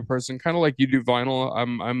media person, kind of like you do vinyl.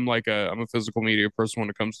 I'm a physical media person when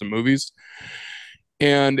it comes to movies.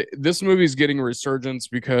 And this movie is getting a resurgence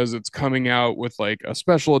because it's coming out with like a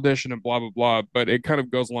special edition and blah blah blah. But it kind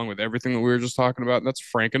of goes along with everything that we were just talking about, and that's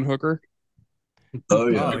Frankenhooker. Oh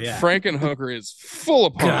yeah, Frankenhooker is full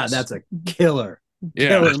of punks. God, that's a killer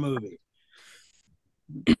movie.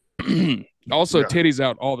 Also, titties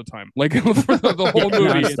out all the time, like for the whole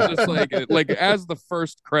movie. It's just like as the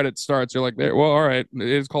first credit starts, you're like, there. Well, all right, it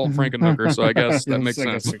is called Frankenhooker, so I guess that makes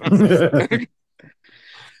sense.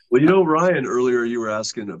 Well, Ryan, earlier you were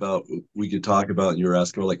asking about we could talk about, and you were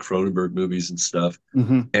asking about like Cronenberg movies and stuff,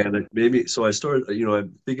 and maybe so I started.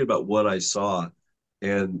 I'm thinking about what I saw,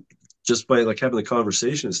 and just by like having the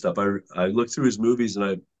conversation and stuff, I looked through his movies,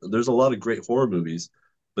 and there's a lot of great horror movies,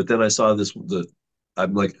 but then I saw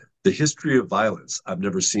I'm like, The History of Violence. I've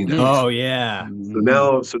never seen it. Oh yeah.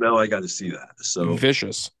 So now I got to see that. So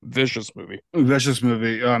vicious movie.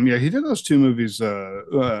 Yeah, he did those two movies.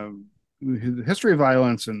 History of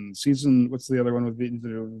Violence and what's the other one with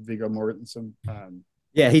Viggo Mortensen?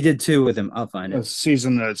 Yeah, he did 2 with him. I'll find it.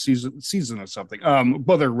 Season of something.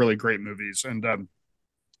 Both are really great movies, and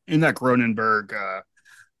in that Cronenberg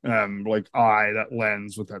like that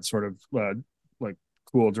lens with that sort of like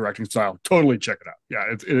cool directing style, totally check it out. Yeah,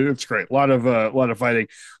 it's great. A lot of fighting,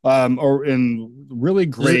 or in really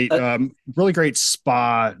great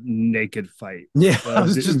spa naked fight. Yeah, I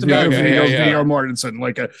was just about Viggo Mortensen.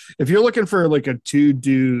 Like if you're looking for like a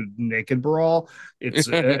 2-dude naked brawl, it's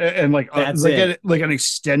and like an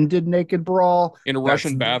extended naked brawl in a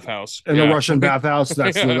Russian bathhouse. In a Russian bathhouse,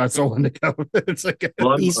 that's the one to go. It's like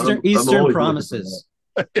Eastern Promises.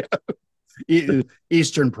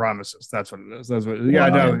 Eastern Promises. That's what it is. That's what. Yeah, I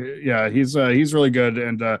know. Yeah, he's really good,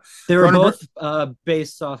 and they were both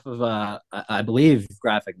based off of I believe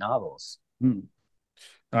graphic novels.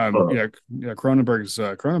 Cronenberg's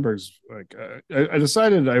like I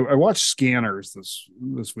decided I watched Scanners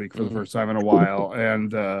this week for the first time in a while,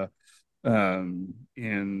 and I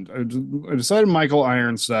decided Michael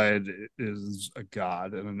Ironside is a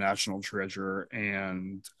god and a national treasure,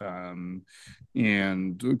 and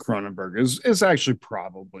Cronenberg is actually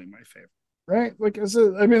probably my favorite. Right? Like,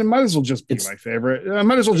 it might as well just be my favorite. I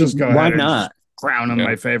might as well just go. Why not? crown him Yeah.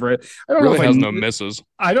 my favorite. I don't Really know if has no misses.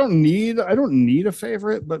 I don't need a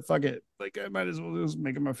favorite, but fuck it. Like I might as well just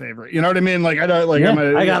make him a favorite. You know what I mean? Like I don't like Yeah,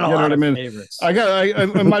 I got a you know lot what I of mean? favorites. I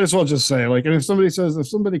might as well just say like, and if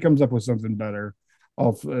somebody comes up with something better,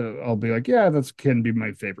 I'll be like, yeah, that can be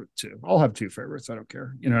my favorite too. I'll have two favorites. I don't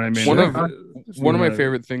care. You know what I mean? One of my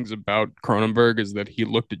favorite things about Cronenberg is that he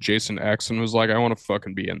looked at Jason X and was like, I want to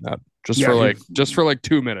fucking be in that just for like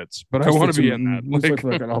 2 minutes, but I want to be in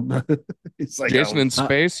that. It's like Jason in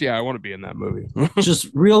space. Yeah, I want to be in that movie. Just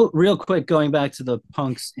real quick, going back to the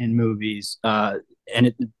punks in movies,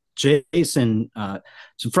 Jason,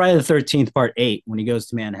 so Friday the 13th, part 8, when he goes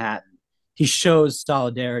to Manhattan, he shows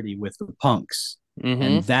solidarity with the punks.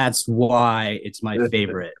 And that's why it's my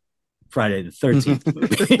favorite Friday the 13th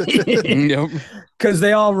movie. Because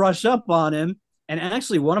they all rush up on him. And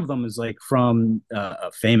actually, one of them is like from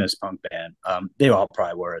a famous punk band. They all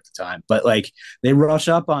probably were at the time. But like they rush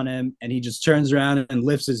up on him and he just turns around and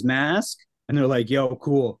lifts his mask. And they're like, yo,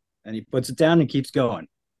 cool. And he puts it down and keeps going.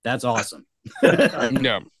 That's awesome.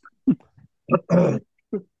 Yeah. Gabba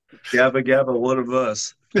Gabba, one of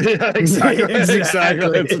us. Yeah, exactly. It's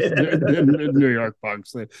New York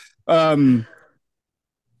punks.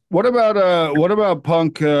 What about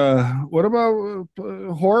punk? What about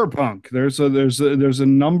horror punk? There's a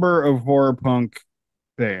number of horror punk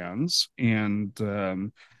bands,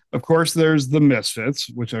 and of course there's the Misfits,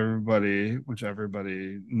 which everybody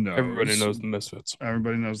knows. Everybody knows the Misfits.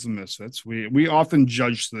 Everybody knows the Misfits. We often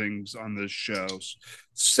judge things on this show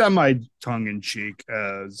semi tongue in cheek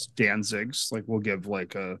as Danzigs. Like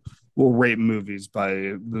we'll rate movies by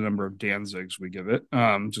the number of Danzigs we give it,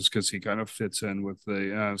 just because he kind of fits in with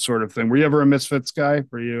the sort of thing. Were you ever a Misfits guy?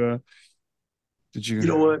 Were you? Did you? You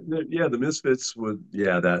know what? Yeah, the Misfits would.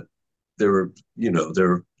 Yeah, that they were.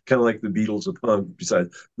 They're kind of like the Beatles of punk. Besides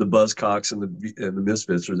the Buzzcocks and the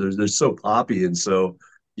Misfits, they're so poppy and so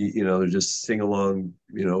they're just sing along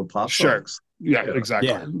pop songs. Yeah, exactly.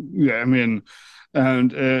 Yeah, I mean.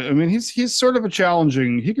 And I mean, he's sort of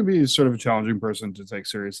he can be sort of a challenging person to take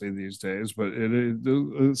seriously these days, but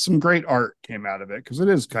some great art came out of it because it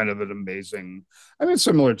is kind of an amazing, I mean,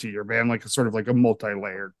 similar to your band, like sort of like a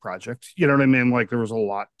multi-layered project. You know what I mean? Like there was a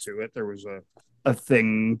lot to it. There was a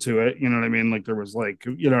thing to it. You know what I mean? Like there was like,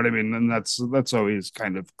 you know what I mean? And that's always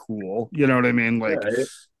kind of cool. You know what I mean? Like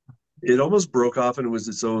it almost broke off and it was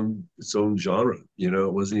its own genre.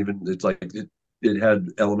 It wasn't even. It's like it had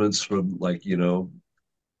elements from like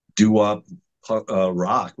doo-wop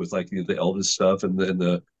rock with like the Elvis stuff and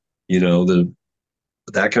the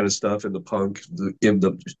that kind of stuff and the punk, the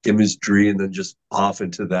imagery, and then just off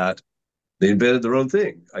into that. They invented their own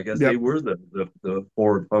thing. I guess they were the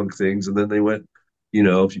forward punk things, and then they went,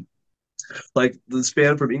 like this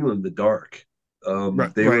band from England, The Dark. They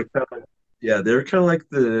were kind of they're kind of like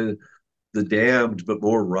the Damned, but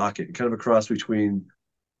more rocket, kind of a cross between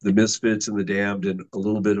the Misfits and the Damned, and a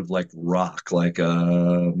little bit of like rock, like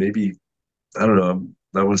maybe I don't know.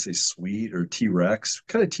 I want to say Sweet or T-Rex,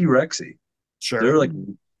 kind of T-Rexy. Sure, they're like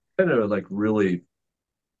kind of like really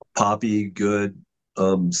poppy, good,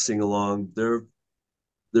 sing along. They're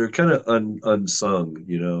kind of unsung.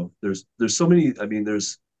 There's so many. I mean,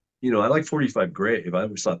 there's I like 45 Grave. I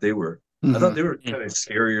always thought they were. I thought they were kind of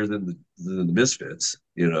scarier than the Misfits.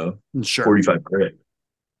 Sure. 45 Grave.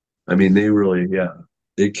 I mean, they really,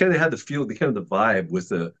 they kind of had the feel, the kind of the vibe with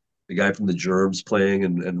the guy from the Germs playing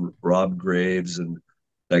and Rob Graves and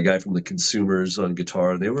that guy from the Consumers on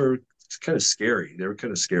guitar. They were kind of scary. They were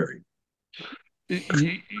kind of scary.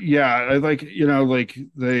 Yeah, I like like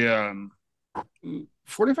they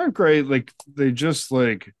 45 Grade, like they just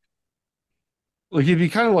like you'd be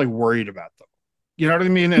kind of like worried about them. You know what I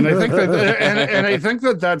mean? And I think that and I think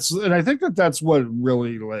that's what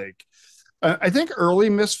really like. I think early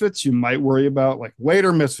Misfits you might worry about. Like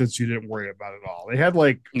later Misfits you didn't worry about at all. They had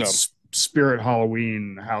like Spirit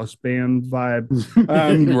Halloween house band vibe,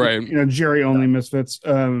 right? Jerry only Misfits.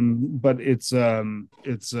 But it's like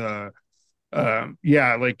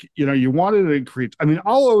you wanted to create. I mean,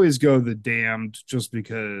 I'll always go the Damned just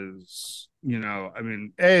because I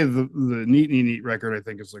mean, the Neat Neat record I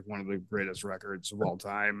think is like one of the greatest records of all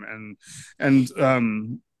time, and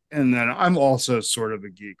then I'm also sort of a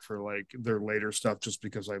geek for like their later stuff just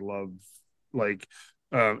because I love like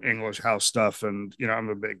English house stuff, and I'm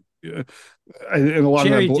a big and a lot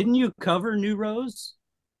Jerry, of didn't you cover New Rose?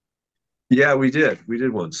 Yeah, we did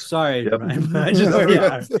once. Sorry, yep. I just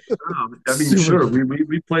I mean, sure,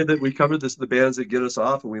 we played that. We covered the bands that get us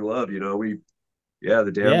off and we love. The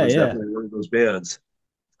Damned was definitely one of those bands,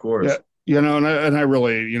 of course. and I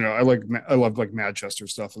really, I love like Manchester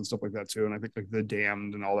stuff and stuff like that too. And I think like The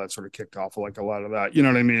Damned and all that sort of kicked off like a lot of that. You know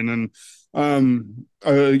what I mean? And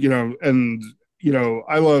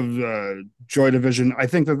I love Joy Division. I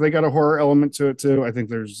think that they got a horror element to it too. I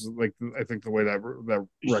think I think the way that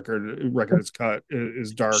record is cut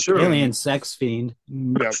is dark. Sure. Alien Sex Fiend.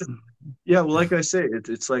 Yep. Yeah, well, like I say,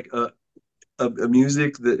 it's like a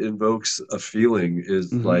music that invokes a feeling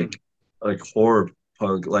is like horror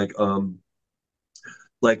punk, like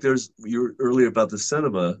there's you were earlier about the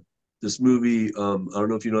cinema. This movie, I don't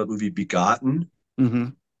know if you know that movie Begotten.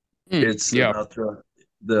 It's about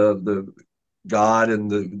the God and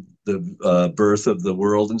the birth of the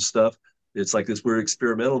world and stuff. It's like this weird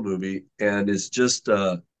experimental movie, and it's just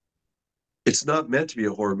it's not meant to be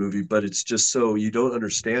a horror movie, but it's just so you don't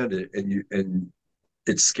understand it, and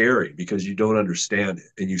it's scary because you don't understand it,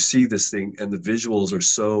 and you see this thing, and the visuals are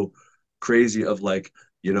so crazy of like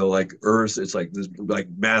like Earth. It's like this like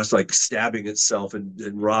mass like stabbing itself and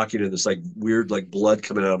rocking, and this like weird like blood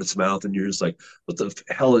coming out of its mouth, and you're just like, what the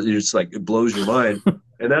hell? You're just like, it blows your mind.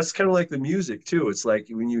 And that's kind of like the music too. It's like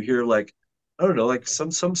when you hear like, I don't know, like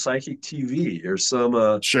some psychic TV or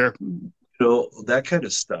some sure, that kind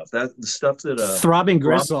of stuff. That the stuff that Throbbing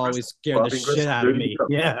Gristle always scared the shit out of me.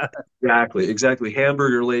 Yeah, exactly.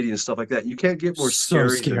 Hamburger Lady and stuff like that. You can't get more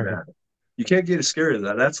scary than that. You can't get scary than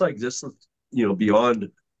that. That's like just beyond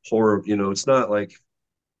horror. It's not like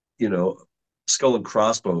skull and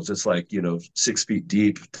crossbones. It's like 6 feet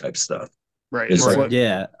deep type stuff. Right. It's like,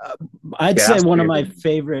 yeah. I'd say one of my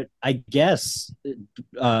favorite, I guess,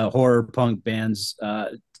 horror punk bands.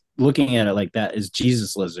 Looking at it like that is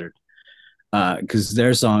Jesus Lizard. Because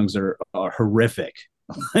their songs are horrific.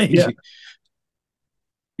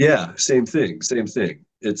 Yeah, same thing. It's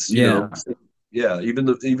even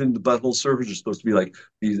the Butthole Surfers are supposed to be like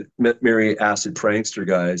these merry acid prankster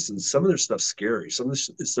guys, and some of their stuff's scary. Some of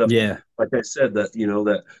the stuff, like I said,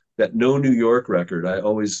 that No New York record. I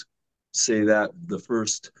always say that the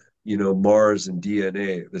first Mars and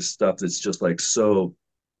DNA, this stuff that's just like so.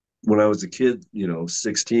 When I was a kid,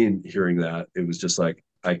 16, hearing that, it was just like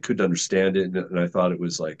I couldn't understand it, and I thought it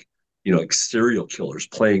was like like serial killers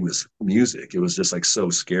playing this music. It was just like so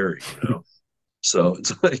scary. So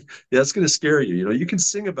it's like, that's going to scare you. You can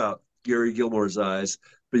sing about Gary Gilmore's eyes,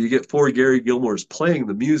 but you get 4 Gary Gilmores playing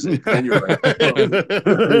the music, and you're like,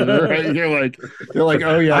 right? You're like,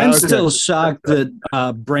 oh yeah. I'm still shocked that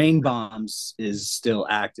Brain Bombs is still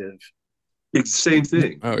active. It's the same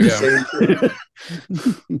thing. Oh yeah. Same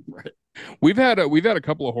thing. Right. We've had a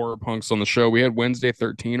couple of horror punks on the show. We had Wednesday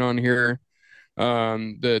 13 on here.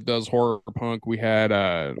 That does horror punk. We had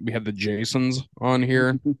the Jasons on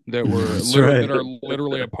here that are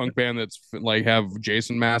literally a punk band that's like have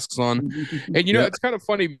Jason masks on. And it's kind of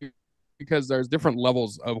funny because there's different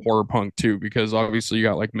levels of horror punk too, because obviously you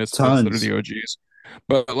got like Misfits that are the OGs.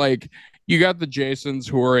 But like you got the Jasons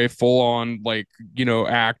who are a full-on like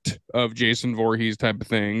act of Jason Voorhees type of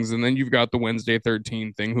things, and then you've got the Wednesday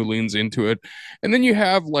 13 thing who leans into it, and then you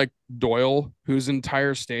have like Doyle, whose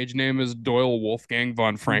entire stage name is Doyle Wolfgang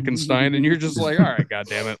von Frankenstein, and you're just like, all right, god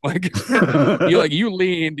damn it, like you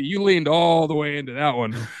leaned all the way into that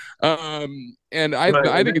one, and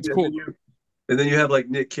I think it's cool. And then you have like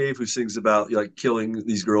Nick Cave, who sings about like killing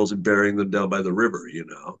these girls and burying them down by the river.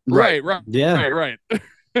 Right. Yeah. Right.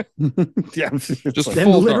 Yeah, just like, and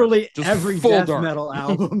literally every death metal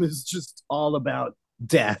album is just all about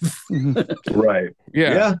death. Right.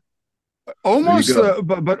 Yeah. Almost,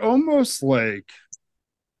 but almost like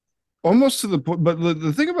almost to the point. But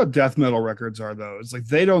the thing about death metal records are though, it's like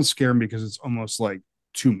they don't scare me because it's almost like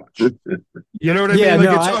too much. You know what I mean?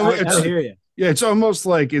 Like I hear you. Yeah, it's almost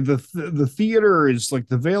like the theater is like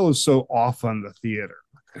the veil is so off on the theater.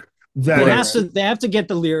 They have to get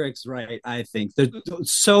the lyrics right. I think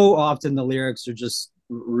so often the lyrics are just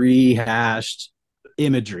rehashed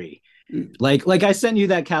imagery. Like I sent you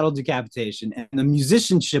that cattle decapitation, and the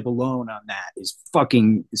musicianship alone on that is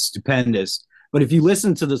fucking stupendous. But if you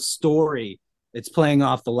listen to the story, it's playing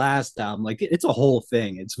off the last album. Like it's a whole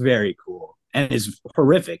thing. It's very cool and it's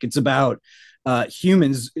horrific. It's about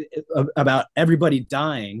humans, about everybody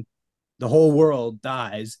dying. The whole world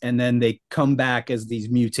dies, and then they come back as these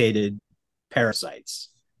mutated parasites.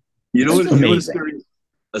 What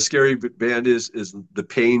a scary band is the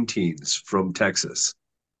Pain Teens from Texas.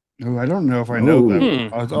 Oh, I don't know if I know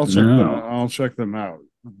them. I'll check them out.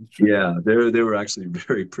 Yeah, they were actually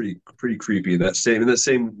pretty creepy in that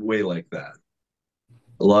same way like that.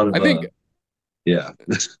 A lot of I think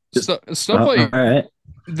stuff like all right.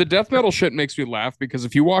 The death metal shit makes me laugh because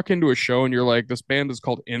if you walk into a show and you're like, this band is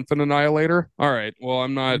called Infant Annihilator, all right, well,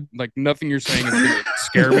 I'm not like nothing you're saying is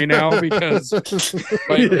scare me now because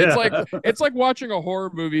it's like watching a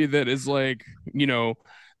horror movie that is like,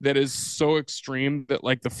 that is so extreme that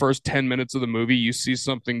like the first 10 minutes of the movie you see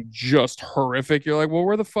something just horrific. You're like, well,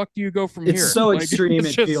 where the fuck do you go from here? It's so like, extreme,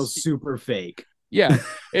 it's it feels super fake. Yeah,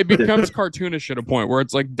 it becomes cartoonish at a point where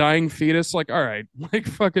it's like dying fetus. Like, all right, like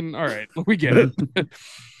fucking, all right, we get it.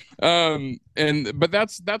 But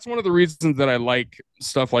that's one of the reasons that I like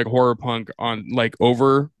stuff like horror punk on like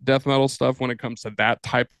over death metal stuff when it comes to that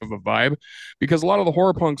type of a vibe, because a lot of the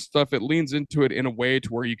horror punk stuff, it leans into it in a way to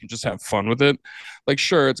where you can just have fun with it. Like,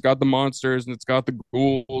 sure, it's got the monsters and it's got the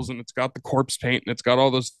ghouls and it's got the corpse paint and it's got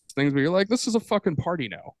all those things, but you're like, this is a fucking party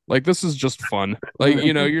now. Like, this is just fun. Like,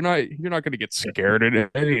 you're not gonna get scared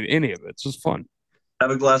at any of it. It's just fun.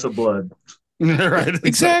 Have a glass of blood. Right.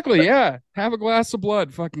 Exactly. Yeah. Have a glass of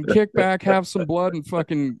blood. Fucking kick back, have some blood, and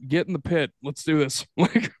fucking get in the pit. Let's do this.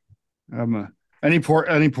 Like, any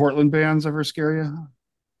Portland bands ever scare you?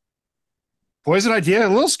 Poison Idea, a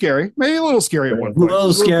little scary, maybe a little scary at one point. A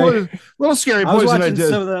little scary. A little scary. I was Poison watching Idea.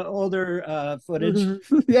 some of the older footage.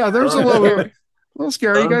 Yeah, there's a little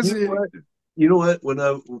scary. You guys, you know what? When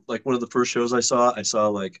I like one of the first shows I saw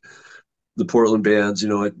like the Portland bands. I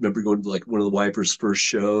remember going to like one of the Wipers' first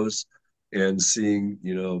shows and seeing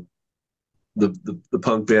the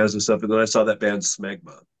punk bands and stuff, and then I saw that band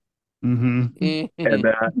Smegma, mm-hmm. and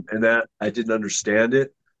that I didn't understand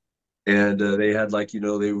it, and they had like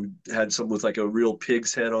they had some with like a real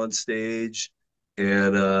pig's head on stage,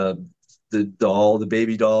 and the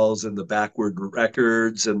baby dolls and the backward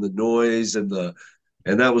records and the noise and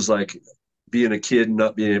that was like being a kid and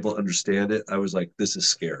not being able to understand it. I was like, this is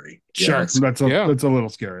scary. Sure, that's a little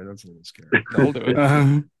scary. That's a little scary. I'll do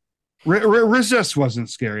it. Resist wasn't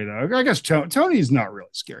scary though. I guess Tony's not really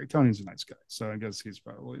scary. Tony's a nice guy, so I guess he's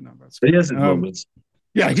probably not that scary. He has his moments.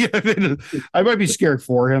 Yeah, I might be scared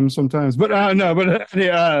for him sometimes, but no, but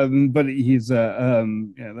he's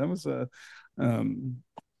that was yeah.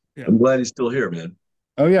 I'm glad he's still here, man.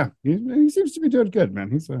 Oh yeah, he seems to be doing good, man.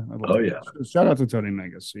 Yeah. Shout out to Tony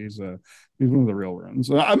Mangus. He's one of the real ones.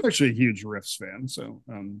 I'm actually a huge Riffs fan, so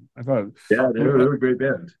I thought they were a great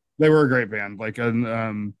band. They were a great band,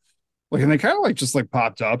 and they kind of like just like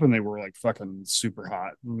popped up and they were like fucking super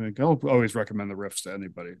hot. Like, I'll always recommend the Riffs to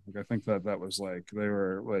anybody. Like, I think that was like, they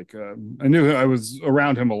were like, I knew I was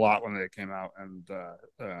around him a lot when they came out, and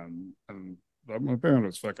my band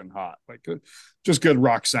was fucking hot. Like, just good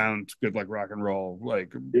rock sound, good like rock and roll.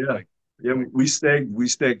 We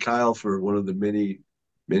snagged Kyle for one of the many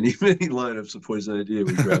lineups of Poison Idea.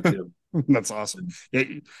 We grabbed him. That's awesome. Yeah,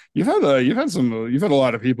 you've had a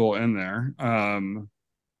lot of people in there.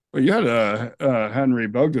 Well, you had Henry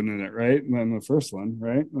Bogdan in it, right? And then the first one,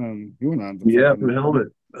 right? You went on. From Helmet.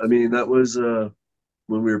 I mean, that was when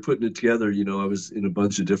we were putting it together. I was in a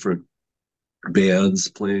bunch of different bands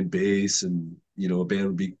playing bass, and a band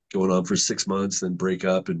would be going on for 6 months, then break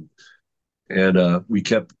up, and we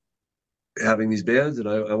kept having these bands, and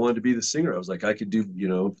I wanted to be the singer. I was like, I could do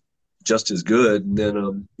just as good. And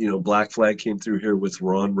then Black Flag came through here with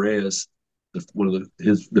Ron Reyes.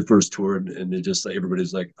 The first tour, and it just like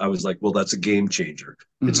everybody's like, I was like, well, that's a game changer.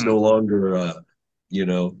 Mm-hmm. It's no longer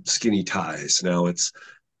skinny ties. Now it's,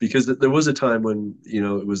 because there was a time when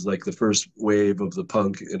it was like the first wave of the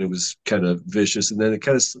punk, and it was kind of vicious, and then it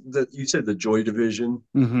kind of, you said the Joy Division.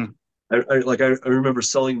 Mm-hmm. I remember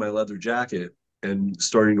selling my leather jacket and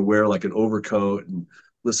starting to wear like an overcoat and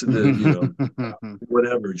listen to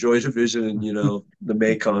whatever Joy Division and the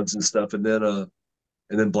Maycons and stuff, and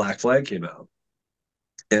then Black Flag came out,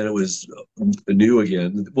 and it was new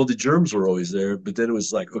again. Well, the Germs were always there, but then it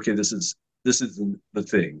was like, okay, this is the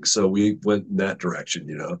thing. So we went in that direction,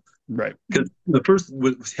 Right. Because the first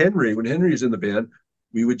with Henry, when Henry was in the band,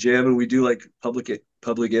 we would jam and we do like public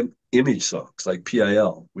image songs, like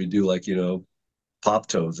PIL. We do like pop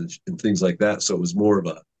tones and things like that. So it was more of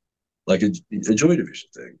a Joy Division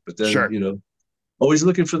thing. But then sure. Always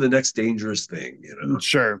looking for the next dangerous thing.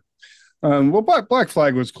 Sure. Well, Black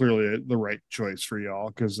Flag was clearly the right choice for y'all,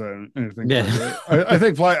 because I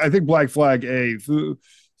think Black Flag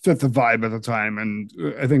fit the vibe at the time, and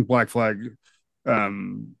I think Black Flag,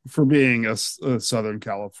 for being a Southern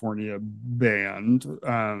California band,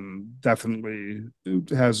 definitely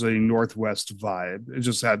has a Northwest vibe. It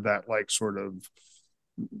just had that like sort of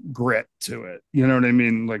grit to it, you know what I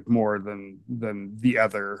mean, like more than the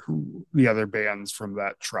other bands from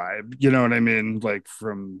that tribe, you know what I mean, like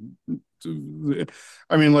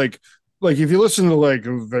if you listen to like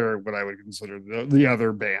what I would consider the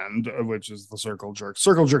other band, which is the Circle Jerks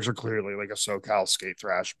are clearly like a SoCal skate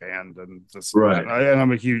thrash band, and this, right, and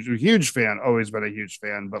I'm a huge fan, always been a huge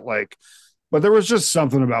fan, but like But there was just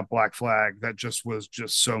something about Black Flag that just was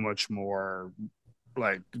just so much more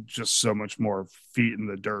like just so much more feet in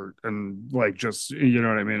the dirt and like just you know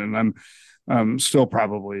what I mean. And I'm still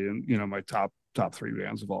probably in my top three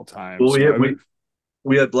bands of all time. Well, So I mean,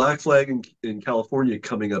 we had Black Flag in California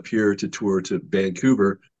coming up here to tour to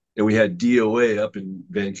Vancouver, and we had DOA up in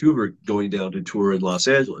Vancouver going down to tour in Los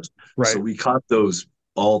Angeles. right. So we caught those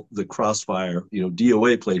all the crossfire.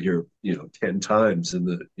 DOA played here 10 times in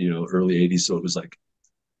the early 80s. So it was like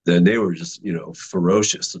then they were just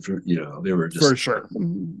ferocious. They were just for sure.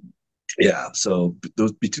 Yeah. So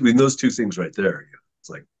between those two things right there, it's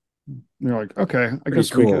like you're like, okay, I Pretty guess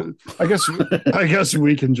cool. we can, I guess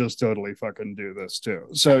we can just totally fucking do this too.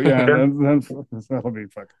 So yeah, then that'll be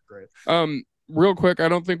fucking great. Real quick, I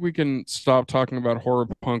don't think we can stop talking about horror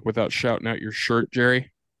punk without shouting out your shirt,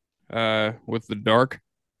 Jerry. With the dark.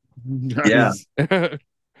 Yeah. The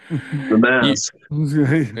mask.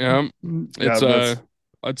 Yeah.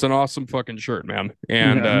 It's an awesome fucking shirt, man.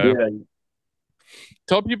 And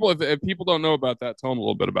tell people if people don't know about that, tell them a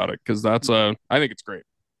little bit about it because that's I think it's great.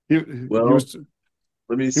 Let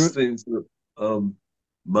me think.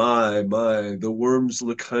 My, the worms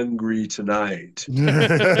look hungry tonight. Put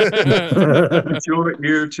your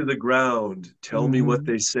ear to the ground. Tell me what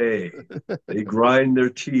they say. They grind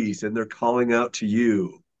their teeth and they're calling out to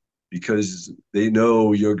you because they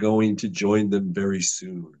know you're going to join them very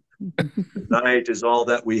soon. Tonight is all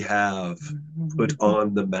that we have. Put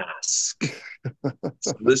on the mask.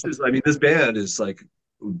 So this band is like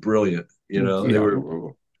brilliant. They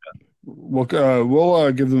were. We'll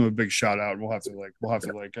give them a big shout out. We'll have to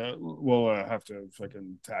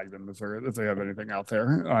fucking tag them if they have anything out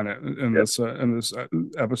there on it in this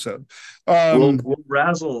episode. Well,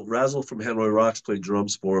 Razzle from Hanoi Rocks played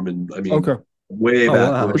drums for him, and way back.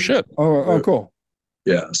 Wow. Oh shit! Oh, cool.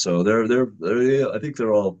 Yeah, so they're I think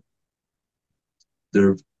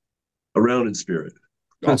they're around in spirit.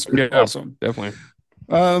 Awesome. Yeah, awesome, definitely.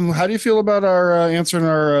 How do you feel about our answering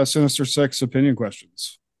our Sinister Six opinion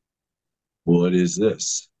questions? What is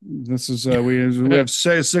this? This is we have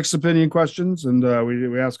 6 opinion questions, and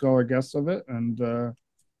we ask all our guests of it. And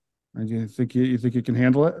you think you can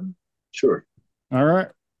handle it? Sure. All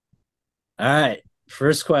right.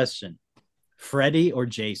 First question: Freddie or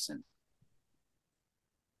Jason?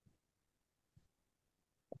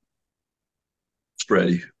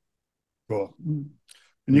 Freddie. Cool.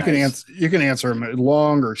 And you can answer them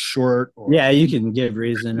long or short. Or, you can give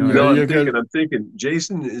reason. Or I'm thinking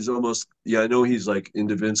Jason is almost. I know he's like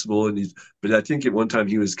invincible, but I think at one time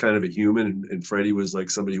he was kind of a human, and Freddie was like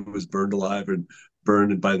somebody who was burned alive and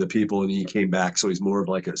burned by the people, and he came back. So he's more of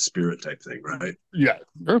like a spirit type thing, right? Yeah.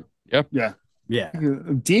 Sure. Yeah. Yeah.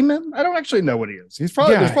 Demon? I don't actually know what he is. There's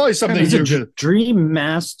probably something he's a dream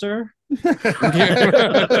master. Is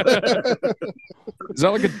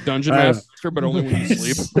that like a dungeon master, but only when you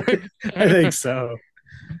sleep? I think so.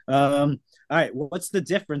 All right. What's the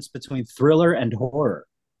difference between thriller and horror?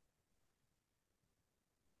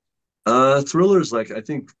 Thriller's like, I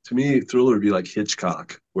think to me, thriller would be like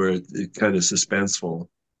Hitchcock, where it kind of suspenseful,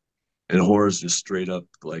 and horror is just straight up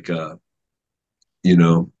like I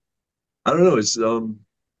don't know. It's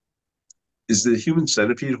is the Human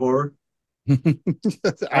Centipede horror?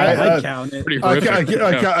 I count it.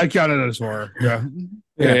 I count it as horror. Yeah.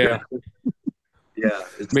 Yeah,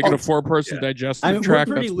 it's making a 4-person digestive tract.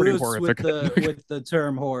 We're pretty that's pretty loose horrific. with the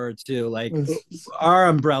term horror too. Like our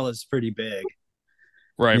umbrella's pretty big,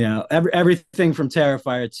 right? Everything from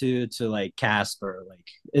Terrifier 2 to like Casper, like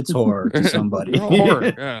it's horror to somebody.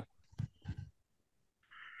 Horror, yeah.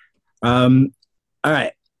 All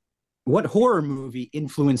right. What horror movie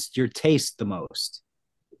influenced your taste the most?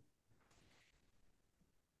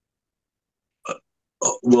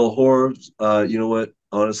 Well, horror. You know what?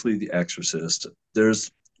 Honestly, The Exorcist.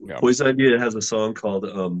 There's Poison Idea has a song called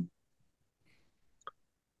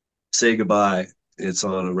 "Say Goodbye." It's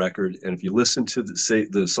on a record, and if you listen to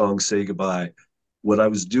the song "Say Goodbye," what I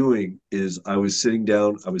was doing is I was sitting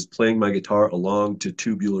down, I was playing my guitar along to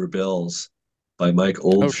 "Tubular Bells" by Mike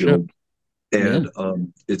Oldfield. And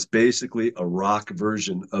it's basically a rock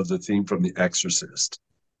version of the theme from The Exorcist.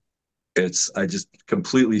 I just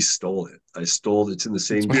completely stole it. I stole it. It's in the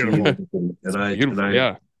same key.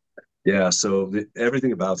 So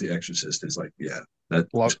everything about The Exorcist is like,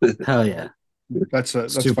 hell yeah. That's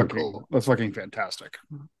fucking cool. That's fucking fantastic.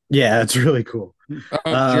 Yeah, it's really cool.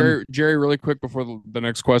 Jerry, really quick before the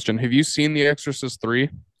next question. Have you seen The Exorcist 3?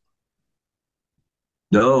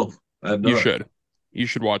 No, I have not. You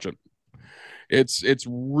should watch it. It's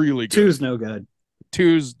really good. 2's no good.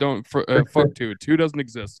 Twos don't fuck two. Two doesn't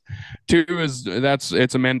exist. Two is it's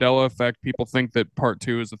a Mandela effect. People think that part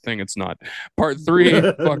two is a thing. It's not. Part three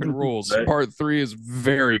fucking rules. Right. Part three is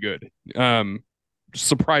very good.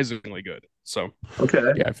 Surprisingly good. So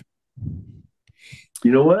Okay. yeah.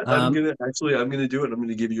 You know what? I'm Um, gonna do it. I'm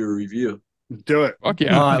gonna give you a review. Do it. Fuck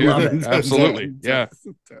yeah. Oh, I dude. love it. Absolutely. Yeah.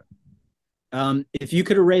 if you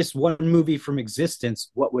could erase one movie from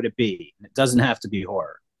existence, what would it be? It doesn't have to be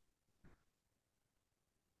horror.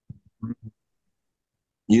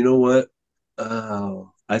 You know what?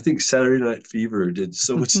 I think Saturday Night Fever did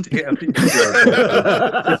so much damage.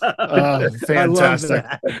 Fantastic. I love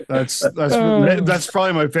that. That's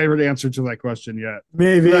probably my favorite answer to that question yet.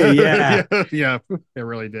 Maybe, yeah. Yeah, it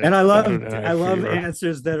really did. And I love Fever.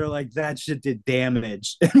 answers that are like that shit did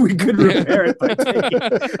damage and we could repair it by taking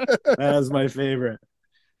that was my favorite.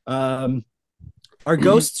 Are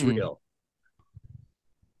ghosts real?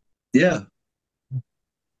 Yeah.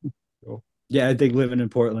 Yeah, I think living in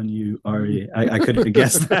Portland, you already I could have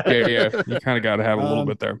guessed that. Yeah. You kind of got to have a little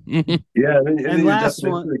bit there. Yeah. And last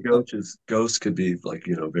one, ghosts could be like,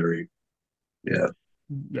 very, yeah.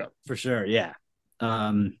 Yeah, for sure. Yeah.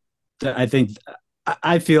 I think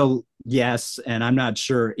I feel yes, and I'm not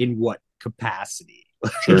sure in what capacity.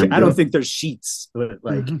 Sure. I don't think there's sheets, but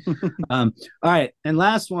like, all right. And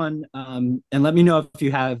last one, and let me know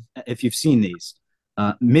if you've seen these,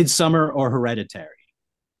 Midsummer or Hereditary.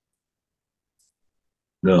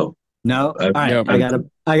 No. No. All right. Yeah,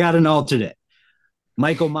 I got an alternate.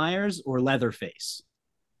 Michael Myers or Leatherface.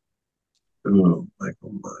 Ooh,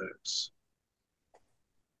 Michael Myers.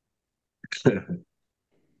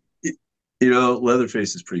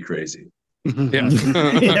 Leatherface is pretty crazy. Yeah.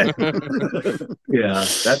 Yeah,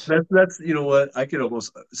 that's you know what, I could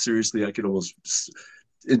almost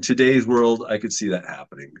in today's world I could see that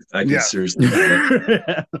happening. I could seriously see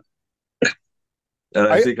that. And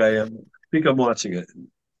I think I'm watching it.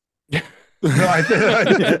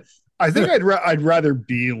 I think I'd rather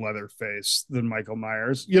be Leatherface than Michael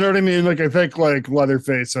Myers. You know what I mean? Like I think like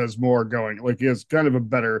Leatherface has more going. Like he has kind of a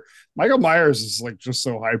better. Michael Myers is like just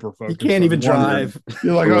so hyper focused. He can't even drive.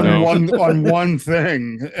 You're like on one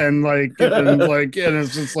thing, and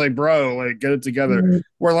it's just like, bro, like get it together.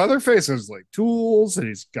 Where Leatherface has like tools and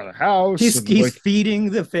he's got a house. He's feeding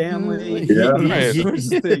the family. Yeah.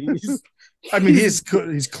 I mean, he's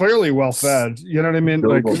clearly well fed. You know what I mean?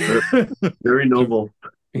 Noble. Like very noble.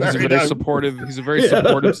 He's a very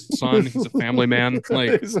supportive son. He's a family man.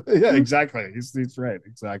 Like, yeah, exactly. He's right.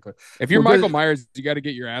 Exactly. if you're Michael Myers, you got to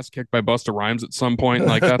get your ass kicked by Busta Rhymes at some point.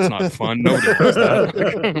 Like, that's not fun. Nobody does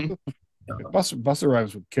that. Busta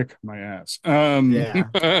Rhymes would kick my ass. Yeah,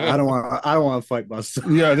 I don't want to fight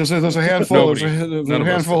Busta. Yeah, there's a handful. Nobody. There's a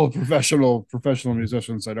handful of professional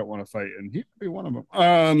musicians I don't want to fight, and he'd be one of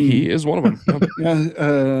them. He is one of them.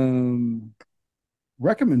 Yeah.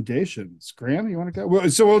 Recommendations, Graham. You want to go?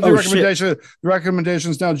 So we'll do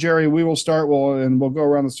recommendations now, Jerry. We will start. We'll go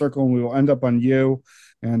around the circle, and we will end up on you,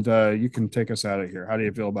 and you can take us out of here. How do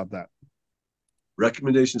you feel about that?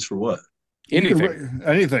 Recommendations for what? Anything.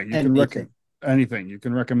 Anything. You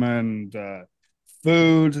can recommend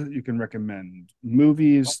food. You can recommend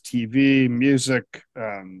movies, TV, music,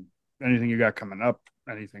 anything you got coming up.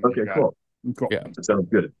 Anything. Okay, cool. Yeah, that sounds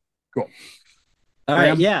good. Cool. All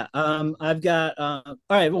right, yeah. I've got. All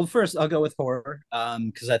right. Well, first I'll go with horror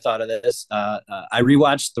because I thought of this. I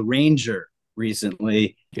rewatched The Ranger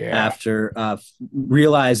recently after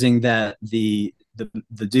realizing that the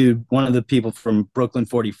dude, one of the people from Brooklyn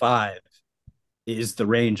 45, is the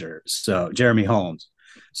Ranger. So Jeremy Holmes.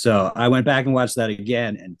 So I went back and watched that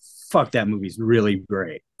again, and fuck, that movie's really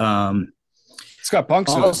great. It's got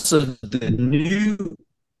punks in it. Also,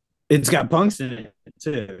 it's got punks in it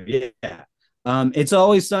too. Yeah. It's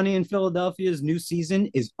Always Sunny in Philadelphia's new season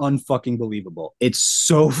is unfucking believable. It's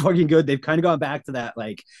so fucking good. They've kind of gone back to that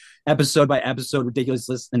like episode by episode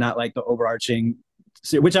ridiculousness and not like the overarching,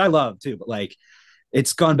 which I love too, but like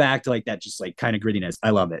it's gone back to like that just like kind of grittiness. I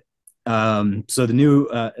love it. So the new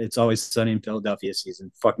It's Always Sunny in Philadelphia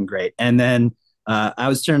season, fucking great. And then I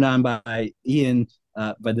was turned on by Ian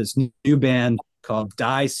by this new band called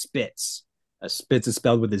Die Spitz. Spitz is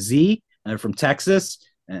spelled with a Z, and they're from Texas.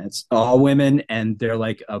 And it's all women, and they're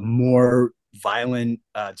like a more violent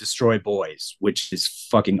Destroy Boys, which is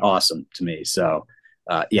fucking awesome to me. So,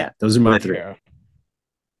 yeah, those are my three. Yeah.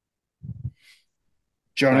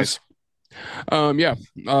 Jonas.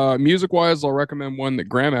 Music wise, I'll recommend one that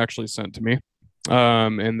Graham actually sent to me,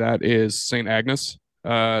 and that is Saint Agnes.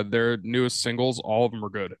 Their newest singles, all of them are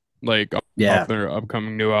good. Like off their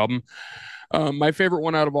upcoming new album. My favorite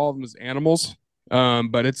one out of all of them is Animals.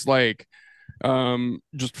 But it's like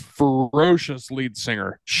Just ferocious lead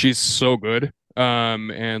singer. She's so good.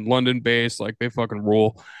 And London based, like they fucking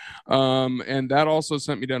rule. And that also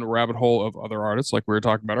sent me down a rabbit hole of other artists, like we were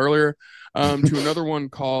talking about earlier, to another one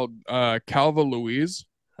called Calva Louise,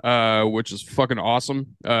 which is fucking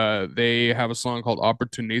awesome. They have a song called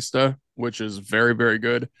Opportunista, which is very, very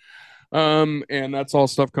good. And that's all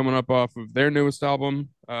stuff coming up off of their newest album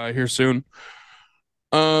here soon.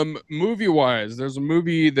 Movie wise, there's a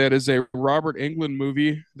movie that is a Robert Englund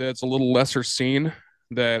movie that's a little lesser seen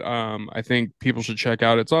that I think people should check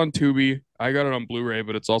out. It's on Tubi. I got it on Blu-ray,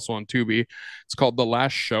 but it's also on Tubi. It's called The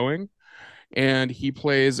Last Showing, and he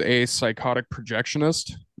plays a psychotic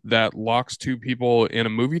projectionist that locks two people in a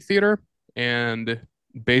movie theater and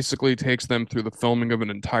basically takes them through the filming of an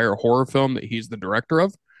entire horror film that he's the director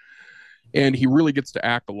of. And he really gets to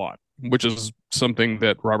act a lot, which is something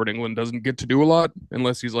that Robert Englund doesn't get to do a lot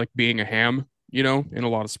unless he's like being a ham, you know, in a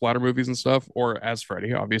lot of splatter movies and stuff, or as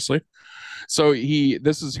Freddy, obviously. So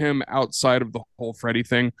this is him outside of the whole Freddy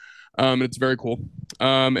thing. And it's very cool.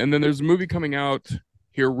 And then there's a movie coming out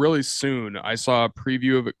here really soon. I saw a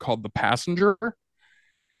preview of it called The Passenger.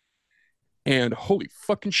 And holy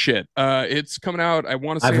fucking shit. It's coming out, I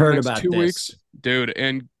want to say, I've in the heard next about 2 this. weeks. Dude,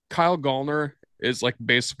 and Kyle Gallner is like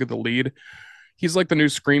basically the lead. He's like the new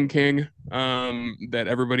Scream King, that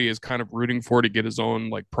everybody is kind of rooting for to get his own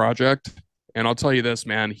like project. And I'll tell you this,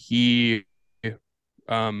 man,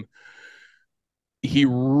 um he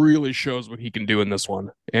really shows what he can do in this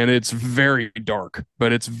one. And it's very dark,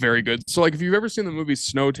 but it's very good. So like if you've ever seen the movie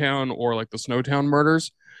Snowtown or like the Snowtown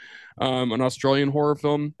Murders, an Australian horror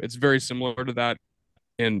film, it's very similar to that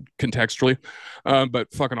and contextually,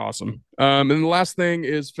 but fucking awesome. And the last thing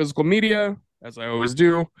is physical media, as I always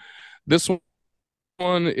do. This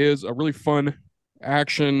one is a really fun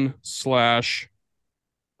action slash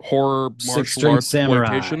horror martial arts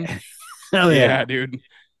exploitation. Hell yeah, dude.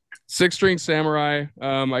 Six String Samurai.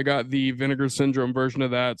 I got the Vinegar Syndrome version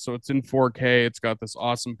of that, so it's in 4K. It's got this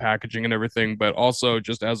awesome packaging and everything, but also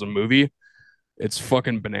just as a movie, it's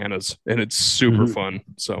fucking bananas and it's super fun.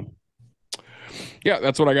 So yeah,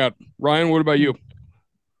 that's what I got. Ryan, what about you?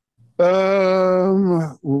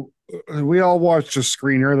 We all watched a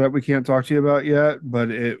screener that we can't talk to you about yet, but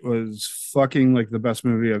it was fucking like the best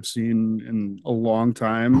movie I've seen in a long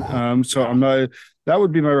time. So I'm not, that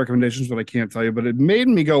would be my recommendations, but I can't tell you. But it made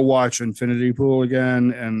me go watch Infinity Pool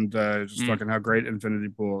again, and just fucking how great Infinity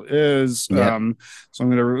Pool is. Yeah. So I'm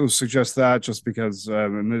gonna suggest that just because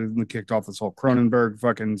it kicked off this whole Cronenberg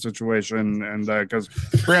fucking situation, and because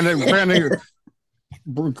Brandon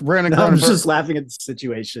I'm just laughing at the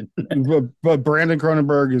situation. but Brandon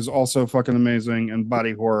Cronenberg is also fucking amazing, and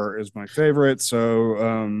body horror is my favorite. So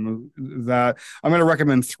that I'm going to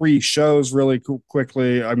recommend 3 shows really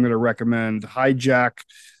quickly. I'm going to recommend Hijack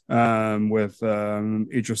with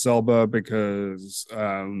Idris Elba because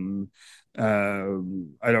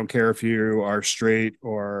I don't care if you are straight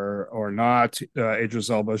or not. Idris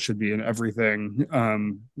Elba should be in everything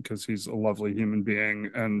because he's a lovely human being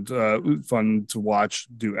and fun to watch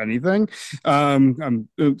do anything.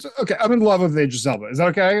 Okay. I'm in love with Idris Elba. Is that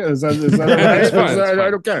okay? Is that right? I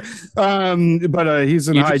don't care. But he's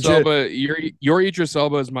in Idris Elba. Your Idris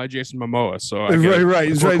Elba is my Jason Momoa. So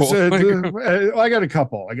right. Cool. I got a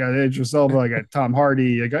couple. I got Idris Elba. I got Tom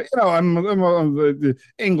Hardy. I got I'm the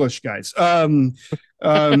English guys. Punk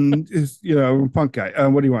guy.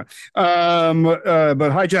 What do you want? But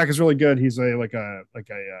Hijack is really good. He's a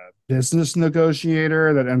business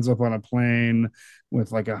negotiator that ends up on a plane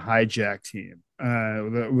with like a hijack team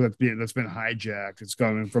that's been hijacked. It's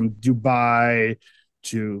going from Dubai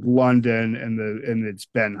to London, and it's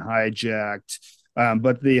been hijacked.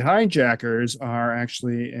 But the hijackers are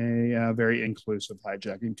actually a very inclusive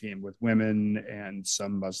hijacking team with women and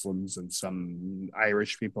some Muslims and some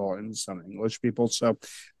Irish people and some English people. So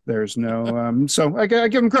there's no so I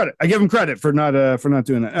give them credit. I give them credit for not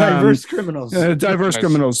doing that. Diverse criminals. Diverse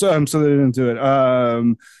criminals. So they didn't do it.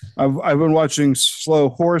 I've been watching Slow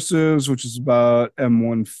Horses, which is about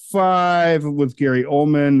M15 with Gary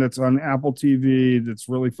Oldman. That's on Apple TV. That's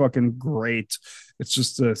really fucking great. It's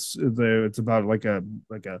just it's about like a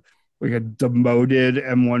demoted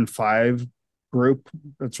M15 group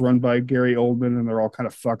that's run by Gary Oldman, and they're all kind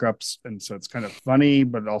of fuck ups, and so it's kind of funny,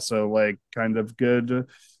 but also like kind of good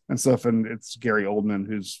and stuff. And it's Gary Oldman,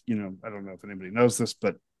 who's I don't know if anybody knows this,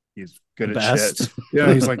 but he's good at shit.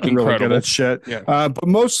 Yeah, he's like really good at shit. Yeah. But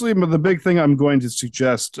mostly the big thing I'm going to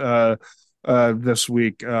suggest this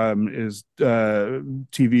week is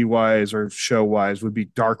TV wise or show wise would be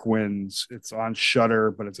Dark Winds. It's on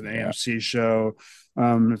Shudder, but it's an AMC show.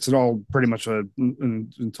 It's an all pretty much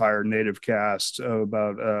an entire native cast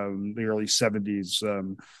about the early 70s.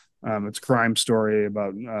 It's a crime story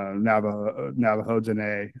about Navajo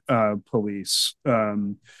Dene police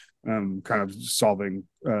kind of solving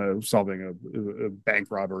a bank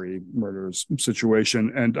robbery murders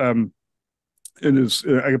situation. And it is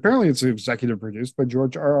apparently it's executive produced by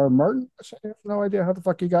George R. R. Martin. I have no idea how the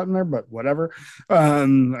fuck he got in there, but whatever. I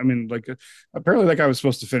mean, like apparently that guy was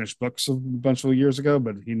supposed to finish books a bunch of years ago,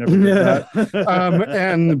 but he never did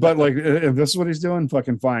that. But like if this is what he's doing,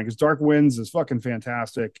 fucking fine. Because Dark Winds is fucking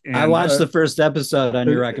fantastic. And, I watched the first episode on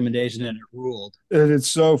your recommendation and it ruled. It's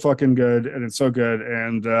so fucking good, and it's so good,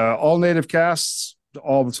 and all native casts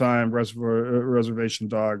all the time. Reservation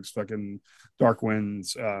Dogs, fucking Dark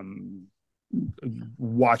Winds.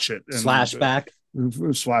 Watch it. And, Slashback,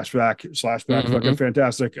 fucking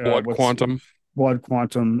fantastic. Blood Quantum.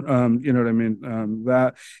 You know what I mean?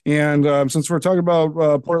 That. And since we're talking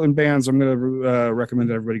about Portland bands, I'm going to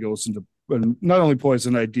recommend everybody go listen to not only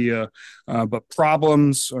Poison Idea, but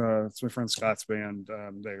Problems. It's my friend Scott's band.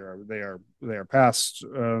 They are past.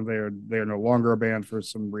 They are no longer a band for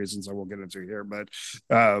some reasons I won't get into here. But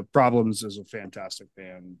Problems is a fantastic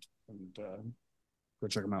band, and go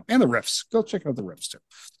check them out. And the riffs. Go check out the riffs too.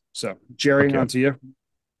 So Jerry, on to you.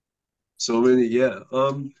 So many, yeah.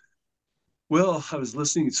 Well, I was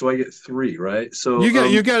listening, so I get 3, right? So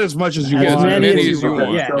you get as much as you as want. many as you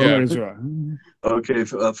want. Yeah. Okay.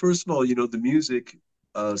 First of all, the music.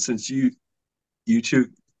 Since you two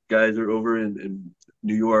guys are over in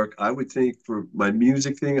New York, I would think for my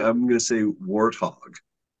music thing, I'm going to say Warthog.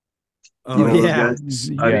 Oh yeah.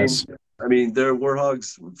 Yes. I mean, they're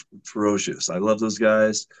Warthogs ferocious. I love those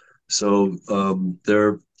guys. So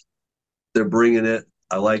they're bringing it.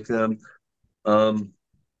 I like them.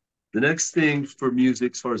 The next thing for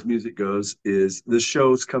music, as far as music goes, is this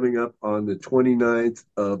show's coming up on the 29th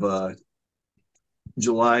of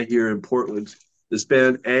July here in Portland. This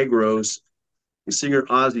band Agros, the singer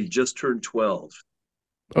Ozzy just turned 12.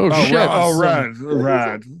 Oh shit!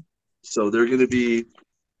 Rad. So they're going to be.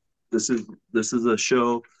 This is a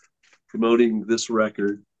show promoting this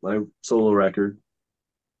record, my solo record.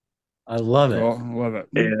 I love it. Love it.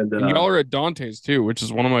 And y'all are at Dante's too, which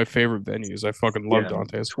is one of my favorite venues. I fucking love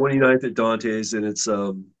Dante's. 29th at Dante's, and it's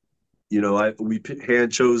we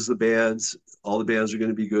hand chose the bands. All the bands are going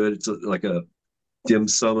to be good. It's like a dim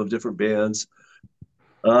sum of different bands.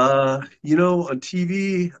 On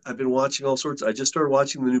TV, I've been watching all sorts. I just started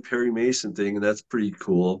watching the new Perry Mason thing, and that's pretty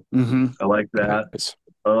cool. Mm-hmm. I like that. Nice.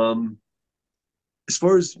 As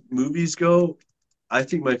far as movies go, I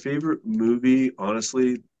think my favorite movie,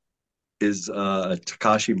 honestly, is a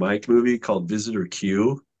Takashi Miike movie called Visitor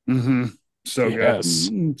Q. Mm-hmm. So yes.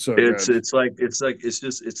 good. So it's good. it's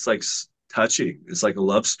like touching. It's like a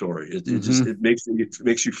love story. It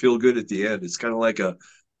makes you feel good at the end. It's kind of like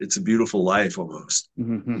It's a Beautiful Life almost.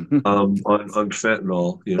 Mm-hmm. On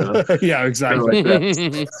fentanyl, Yeah, exactly. Kind of like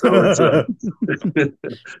that.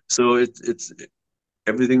 So it's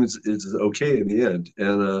everything is okay in the end,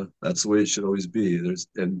 and that's the way it should always be.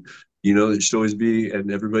 It should always be,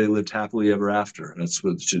 and everybody lived happily ever after. That's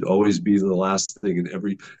what should always be the last thing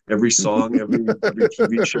in every song, every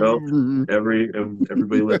TV show,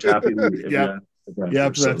 everybody lived happily. Yeah. Yeah,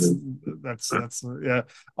 that's yeah.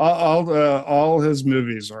 All his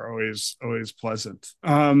movies are always pleasant.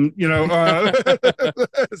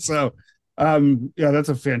 So that's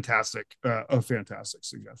a fantastic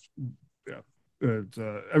suggestion. Yeah,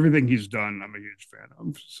 everything he's done, I'm a huge fan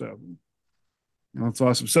of. So that's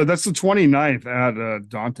awesome. So that's the 29th at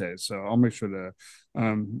Dante. So I'll make sure to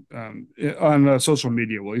on social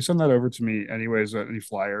media. Will you send that over to me anyways? Any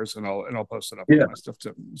flyers, and I'll post it up on my stuff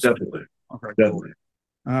too. So, definitely. Okay, definitely.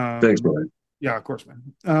 Cool. Thanks, Brian. Yeah, of course,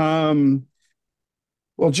 man.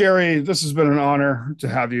 Well, Jerry, this has been an honor to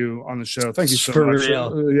have you on the show. Thank you so much.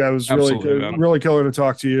 It was really killer to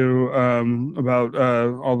talk to you about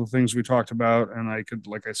all the things we talked about, and I could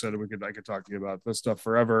talk to you about this stuff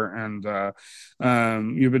forever. And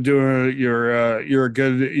you've been doing. You're a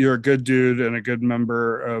good dude and a good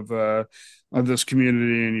member of this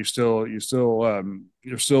community, and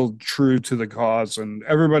you're still true to the cause, and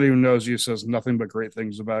everybody who knows you says nothing but great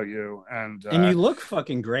things about you. And you look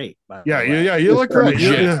fucking great. You look great.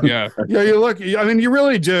 Yeah, you look. I mean, you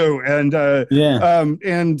really do. And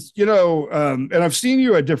and I've seen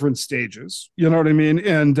you at different stages. You know what I mean?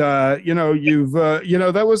 And you've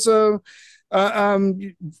that was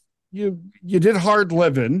you did hard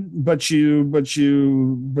living, but you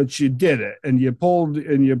did it, and you pulled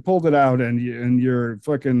it out, and you're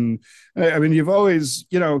fucking. I mean, you've always,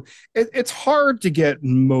 it's hard to get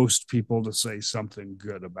most people to say something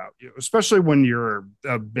good about you, especially when you're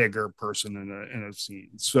a bigger person in a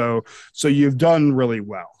scene. So you've done really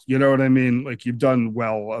well. You know what I mean? Like, you've done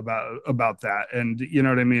well about that, and you know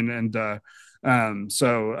what I mean, and.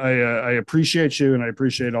 So I appreciate you, and I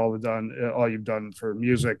appreciate all you've done for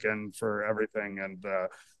music and for everything,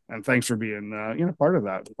 and thanks for being part of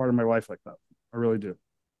that, part of my life like that. I really do.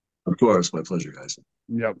 Of course, my pleasure, guys.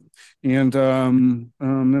 Yep. And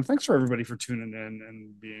thanks for everybody for tuning in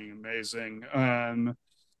and being amazing.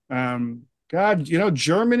 God,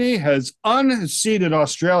 Germany has unseated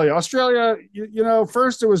Australia. Australia,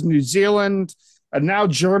 first it was New Zealand, and now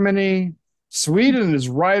Germany. Sweden is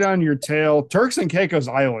right on your tail. Turks and Caicos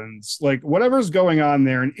Islands, like whatever's going on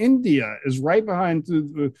there, and India is right behind.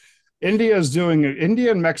 India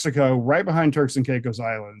and Mexico right behind Turks and Caicos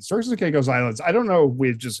Islands. Turks and Caicos Islands. I don't know if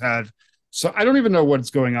we've just had. So I don't even know what's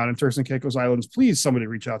going on in Turks and Caicos Islands. Please, somebody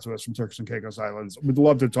reach out to us from Turks and Caicos Islands. We'd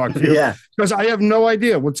love to talk to you. Yeah, because I have no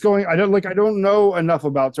idea what's going. I don't know enough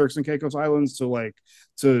about Turks and Caicos Islands to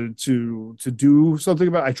do something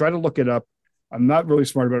about it. I try to look it up. I'm not really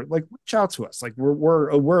smart about it. Like, reach out to us. Like,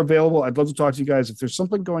 we're available. I'd love to talk to you guys. If there's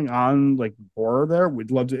something going on, like horror there, we'd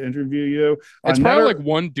love to interview you. It's probably like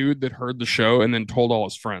one dude that heard the show and then told all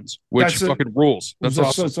his friends, which fucking rules. That's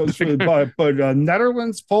awesome. But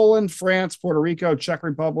Netherlands, Poland, France, Puerto Rico, Czech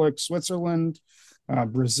Republic, Switzerland,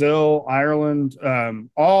 Brazil, Ireland,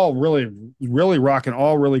 all really, really rocking,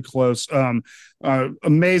 all really close.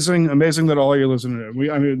 Amazing that all you're listening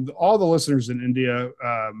to. All the listeners in India,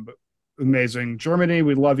 amazing. Germany,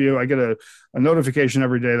 we love you. I get a notification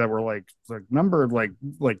every day that we're like numbered like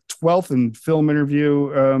 12th in film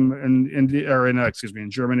interview in India, or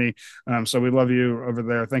in Germany. So we love you over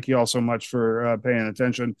there. Thank you all so much for paying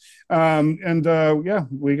attention. Yeah,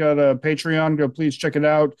 we got a Patreon. Go please check it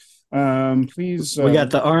out. Please. We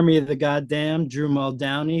got the Army of the Goddamn, Drew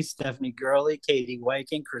Muldowney, Stephanie Gurley, Katie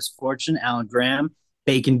Waking, Chris Fortune, Alan Graham,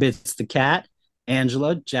 Bacon Bits the Cat,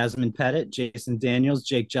 Angela, Jasmine Pettit, Jason Daniels,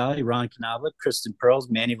 Jake Jolly, Ron Knoblet, Kristen Pearls,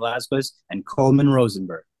 Manny Velasquez, and Coleman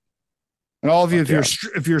Rosenberg. And all of you,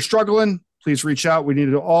 if you're struggling, please reach out. We need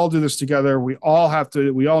to all do this together. We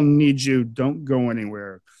all need you. Don't go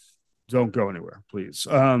anywhere. Don't go anywhere, please.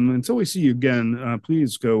 Until we see you again,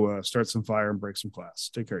 please go start some fire and break some glass.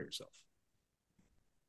 Take care of yourself.